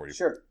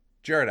 Sure.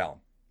 Jarrett Allen.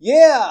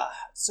 Yeah.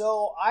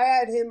 So I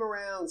had him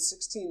around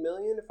 $16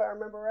 million, if I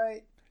remember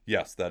right.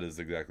 Yes, that is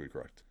exactly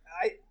correct.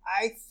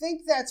 I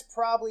think that's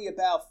probably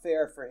about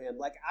fair for him.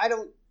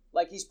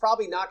 He's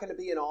probably not going to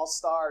be an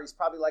all-star. He's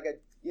probably like a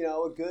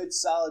good,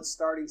 solid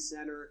starting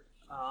center.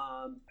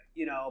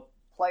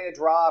 Play a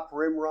drop,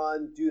 rim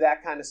run, do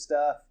that kind of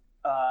stuff.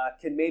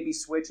 Can maybe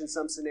switch in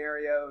some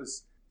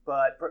scenarios,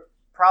 but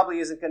probably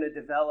isn't going to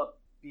develop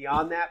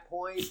beyond that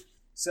point.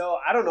 So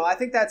I don't know. I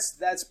think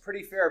that's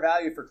pretty fair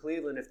value for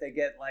Cleveland if they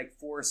get like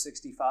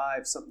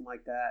 465, something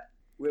like that.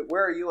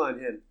 Where are you on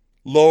him?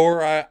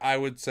 Lower, I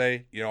would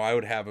say. I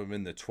would have him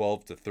in the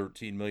 12 to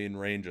 13 million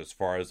range as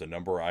far as a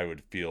number I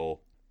would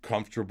feel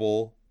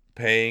comfortable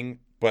paying.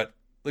 But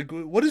like,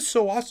 what is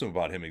so awesome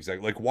about him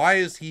exactly? Like, why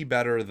is he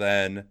better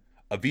than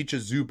Ivica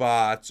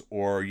Zubac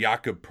or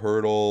Jakob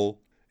Poeltl?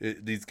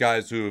 These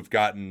guys who have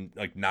gotten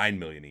like $9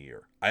 million a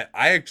year. I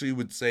actually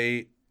would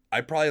say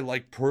I probably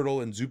like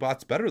Poeltl and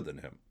Zubac better than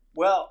him.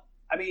 Well,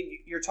 I mean,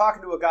 you're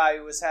talking to a guy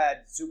who has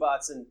had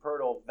Zubac and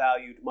Poeltl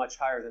valued much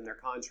higher than their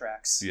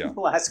contracts in the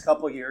last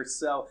couple of years.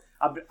 So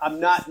I'm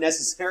not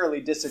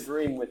necessarily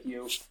disagreeing with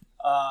you.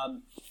 I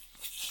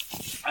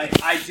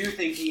do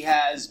think he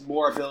has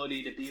more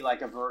ability to be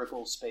like a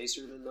vertical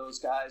spacer than those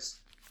guys.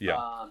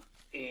 Yeah.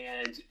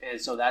 And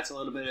so that's a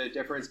little bit of a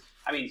difference.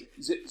 I mean,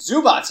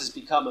 Zubats has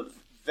become a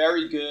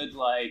very good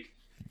like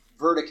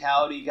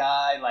verticality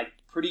guy, like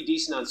pretty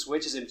decent on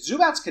switches. And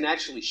Zubats can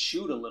actually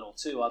shoot a little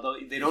too, although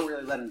they don't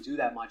really let him do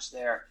that much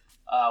there.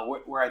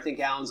 Where I think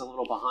Allen's a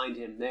little behind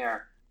him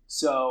there.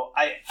 So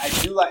I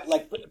do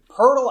like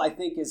Poeltl. I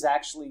think is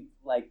actually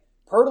like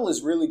Poeltl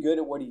is really good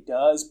at what he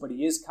does, but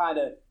he is kind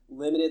of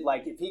limited.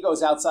 Like if he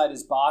goes outside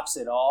his box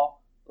at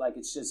all, like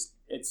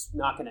it's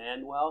not going to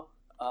end well.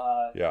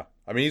 Yeah,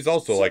 I mean he's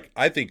also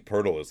I think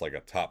Poeltl is like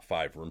a top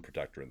 5 rim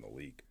protector in the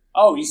league.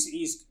 Oh,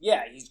 he's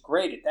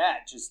great at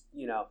that. Just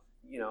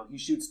he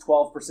shoots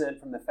 12%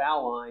 from the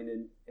foul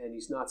line and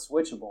he's not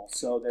switchable.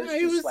 So there's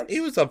he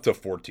was up to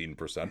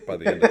 14% by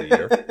the end of the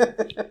year.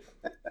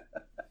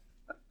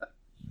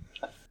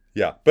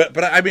 Yeah,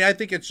 but I mean I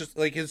think it's just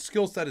like his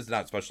skill set is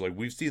not special. Like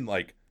we've seen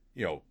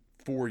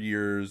 4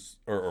 years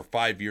or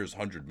 5 years,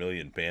 100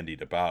 million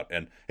bandied about.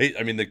 And hey,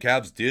 I mean the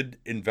Cavs did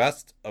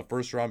invest a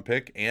first round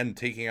pick and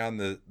taking on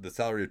the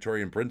salary of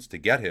Taurean Prince to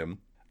get him.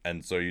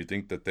 And so you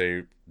think that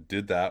they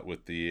did that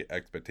with the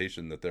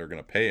expectation that they're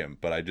going to pay him.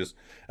 But I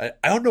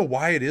don't know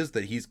why it is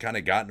that he's kind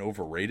of gotten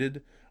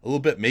overrated a little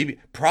bit.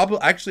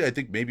 I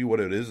think maybe what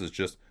it is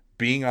just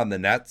being on the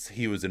Nets.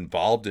 He was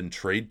involved in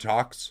trade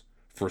talks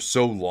for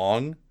so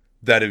long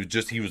that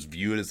he was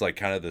viewed as like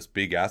kind of this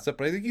big asset.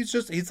 But I think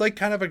he's like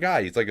kind of a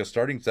guy. He's like a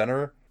starting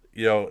center.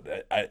 He can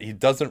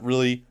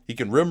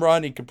rim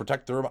run. He can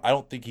protect the rim. I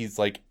don't think he's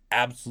like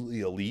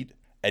absolutely elite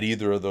at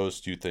either of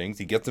those two things.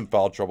 He gets in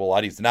foul trouble a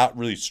lot. He's not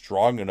really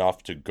strong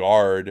enough to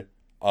guard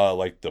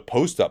like the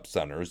post-up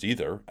centers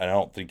either. And I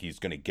don't think he's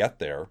going to get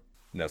there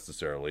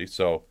necessarily.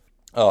 So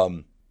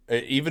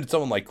even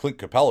someone like Clint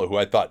Capella, who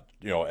I thought,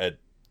 at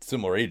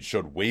similar age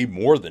showed way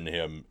more than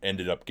him,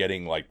 ended up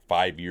getting like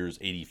 5 years,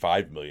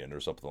 $85 million or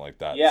something like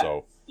that. Yeah,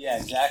 so, yeah,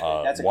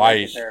 exactly. That's a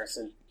great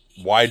comparison.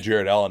 Why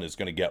Jared Allen is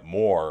going to get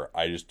more,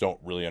 I just don't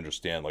really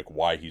understand like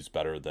why he's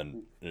better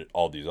than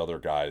all these other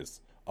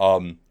guys.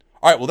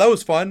 All right, well, that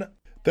was fun.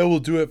 That will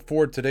do it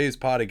for today's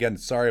pod. Again,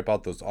 sorry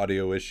about those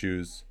audio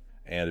issues.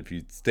 And if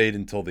you stayed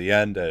until the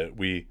end,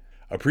 we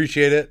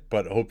appreciate it,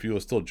 but hope you will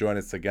still join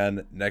us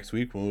again next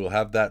week when we will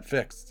have that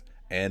fixed.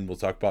 And we'll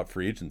talk about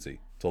free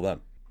agency. Till then.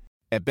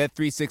 At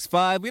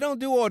Bet365, we don't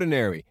do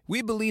ordinary.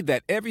 We believe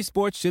that every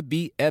sport should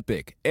be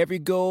epic. Every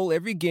goal,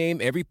 every game,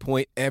 every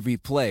point, every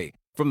play.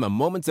 From the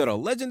moments that are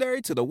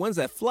legendary to the ones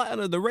that fly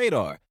under the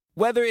radar.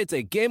 Whether it's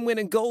a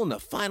game-winning goal in the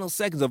final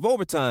seconds of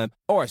overtime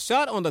or a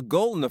shot on the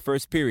goal in the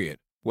first period.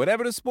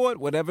 Whatever the sport,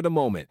 whatever the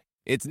moment.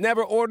 It's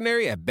never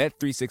ordinary at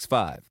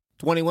Bet365.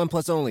 21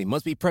 plus only.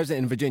 Must be present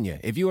in Virginia.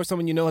 If you or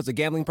someone you know has a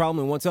gambling problem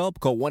and wants help,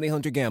 call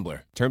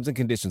 1-800-GAMBLER. Terms and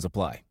conditions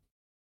apply.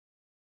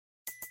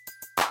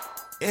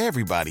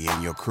 Everybody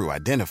in your crew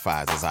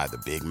identifies as either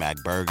Big Mac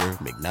Burger,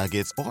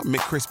 McNuggets, or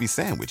McCrispy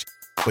Sandwich.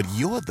 But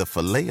you're the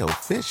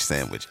Filet-O-Fish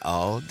Sandwich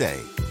all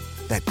day.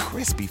 That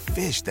crispy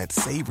fish, that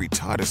savory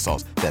tartar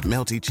sauce, that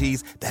melty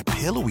cheese, that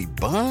pillowy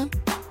bun.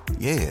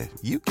 Yeah,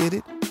 you get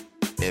it.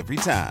 Every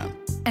time.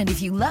 And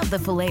if you love the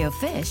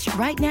Filet-O-Fish,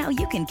 right now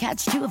you can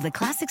catch 2 of the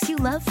classics you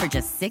love for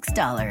just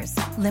 $6.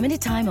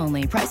 Limited time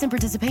only. Price and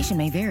participation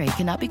may vary.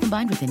 Cannot be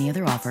combined with any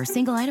other offer.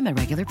 Single item at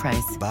regular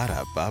price.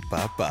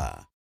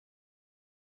 Ba-da-ba-ba-ba.